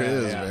sure Yeah,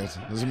 is, yeah.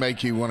 man. Does it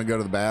make you want to go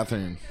to the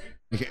bathroom?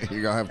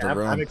 You're gonna have to I'm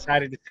run.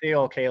 excited to see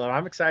old Caleb.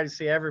 I'm excited to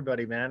see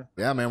everybody, man.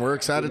 Yeah, man, we're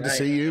excited to Right.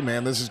 see you,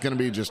 man. This is gonna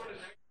be just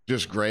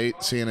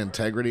great seeing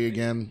Integrity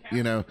again.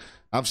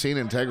 I've seen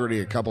Integrity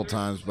a couple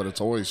times, but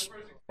it's always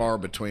far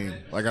between.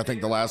 Like I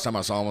think the last time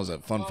I saw him was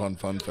at Fun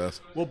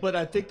Fest. Well, but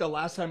I think the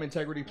last time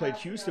Integrity played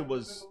Houston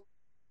was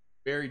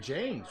Barry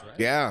James,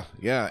 right?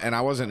 Yeah, and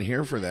I wasn't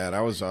here for that.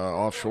 I was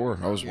offshore.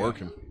 I was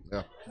working.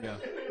 Yeah.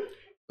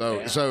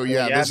 Yeah. So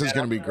Yeah, this is man,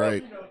 gonna be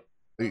great.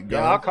 Go Yeah,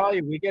 I'll ahead. call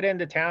you. We get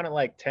into town at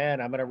like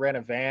 10. I'm gonna rent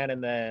a van,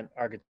 and then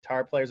our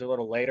guitar player's a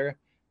little later.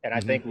 And I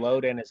Mhm. think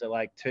load in is at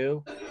like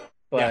 2.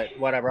 But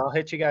whatever, I'll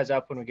hit you guys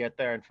up when we get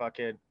there and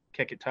fucking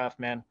kick it tough,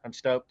 man. I'm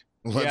stoked.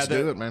 Let's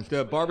do it, man.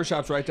 The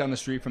barbershop's right down the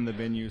street from the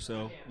venue,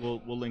 so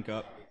we'll link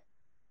up.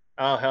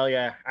 Oh hell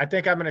yeah! I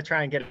think I'm gonna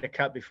try and get a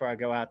cut before I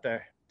go out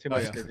there. Too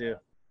much yeah. to do.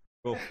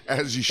 Cool.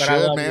 As you But I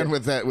should, love man, you.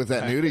 with that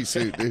nudie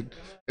suit, dude.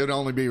 It'd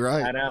only be I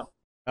right. know.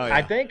 Oh yeah.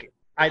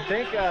 I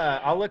think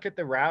I'll look at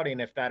the routing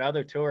if that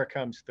other tour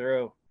comes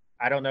through.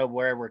 I don't know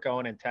where we're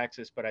going in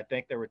Texas, but I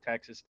think there were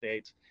Texas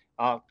dates.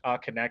 I'll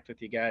connect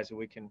with you guys and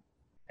we can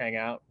hang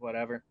out,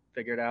 whatever,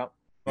 figure it out.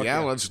 Yeah,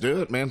 let's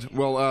do it, man.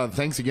 Well,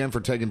 thanks again for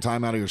taking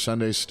time out of your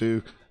Sunday,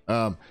 Stu.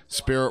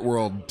 Spirit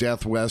World,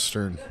 Death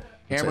Western.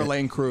 Hammer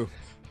Lane crew.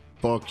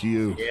 Fuck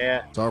you.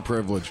 Yeah. It's our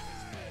privilege.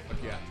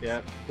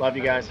 Yeah. Love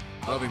you guys.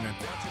 Love you, man.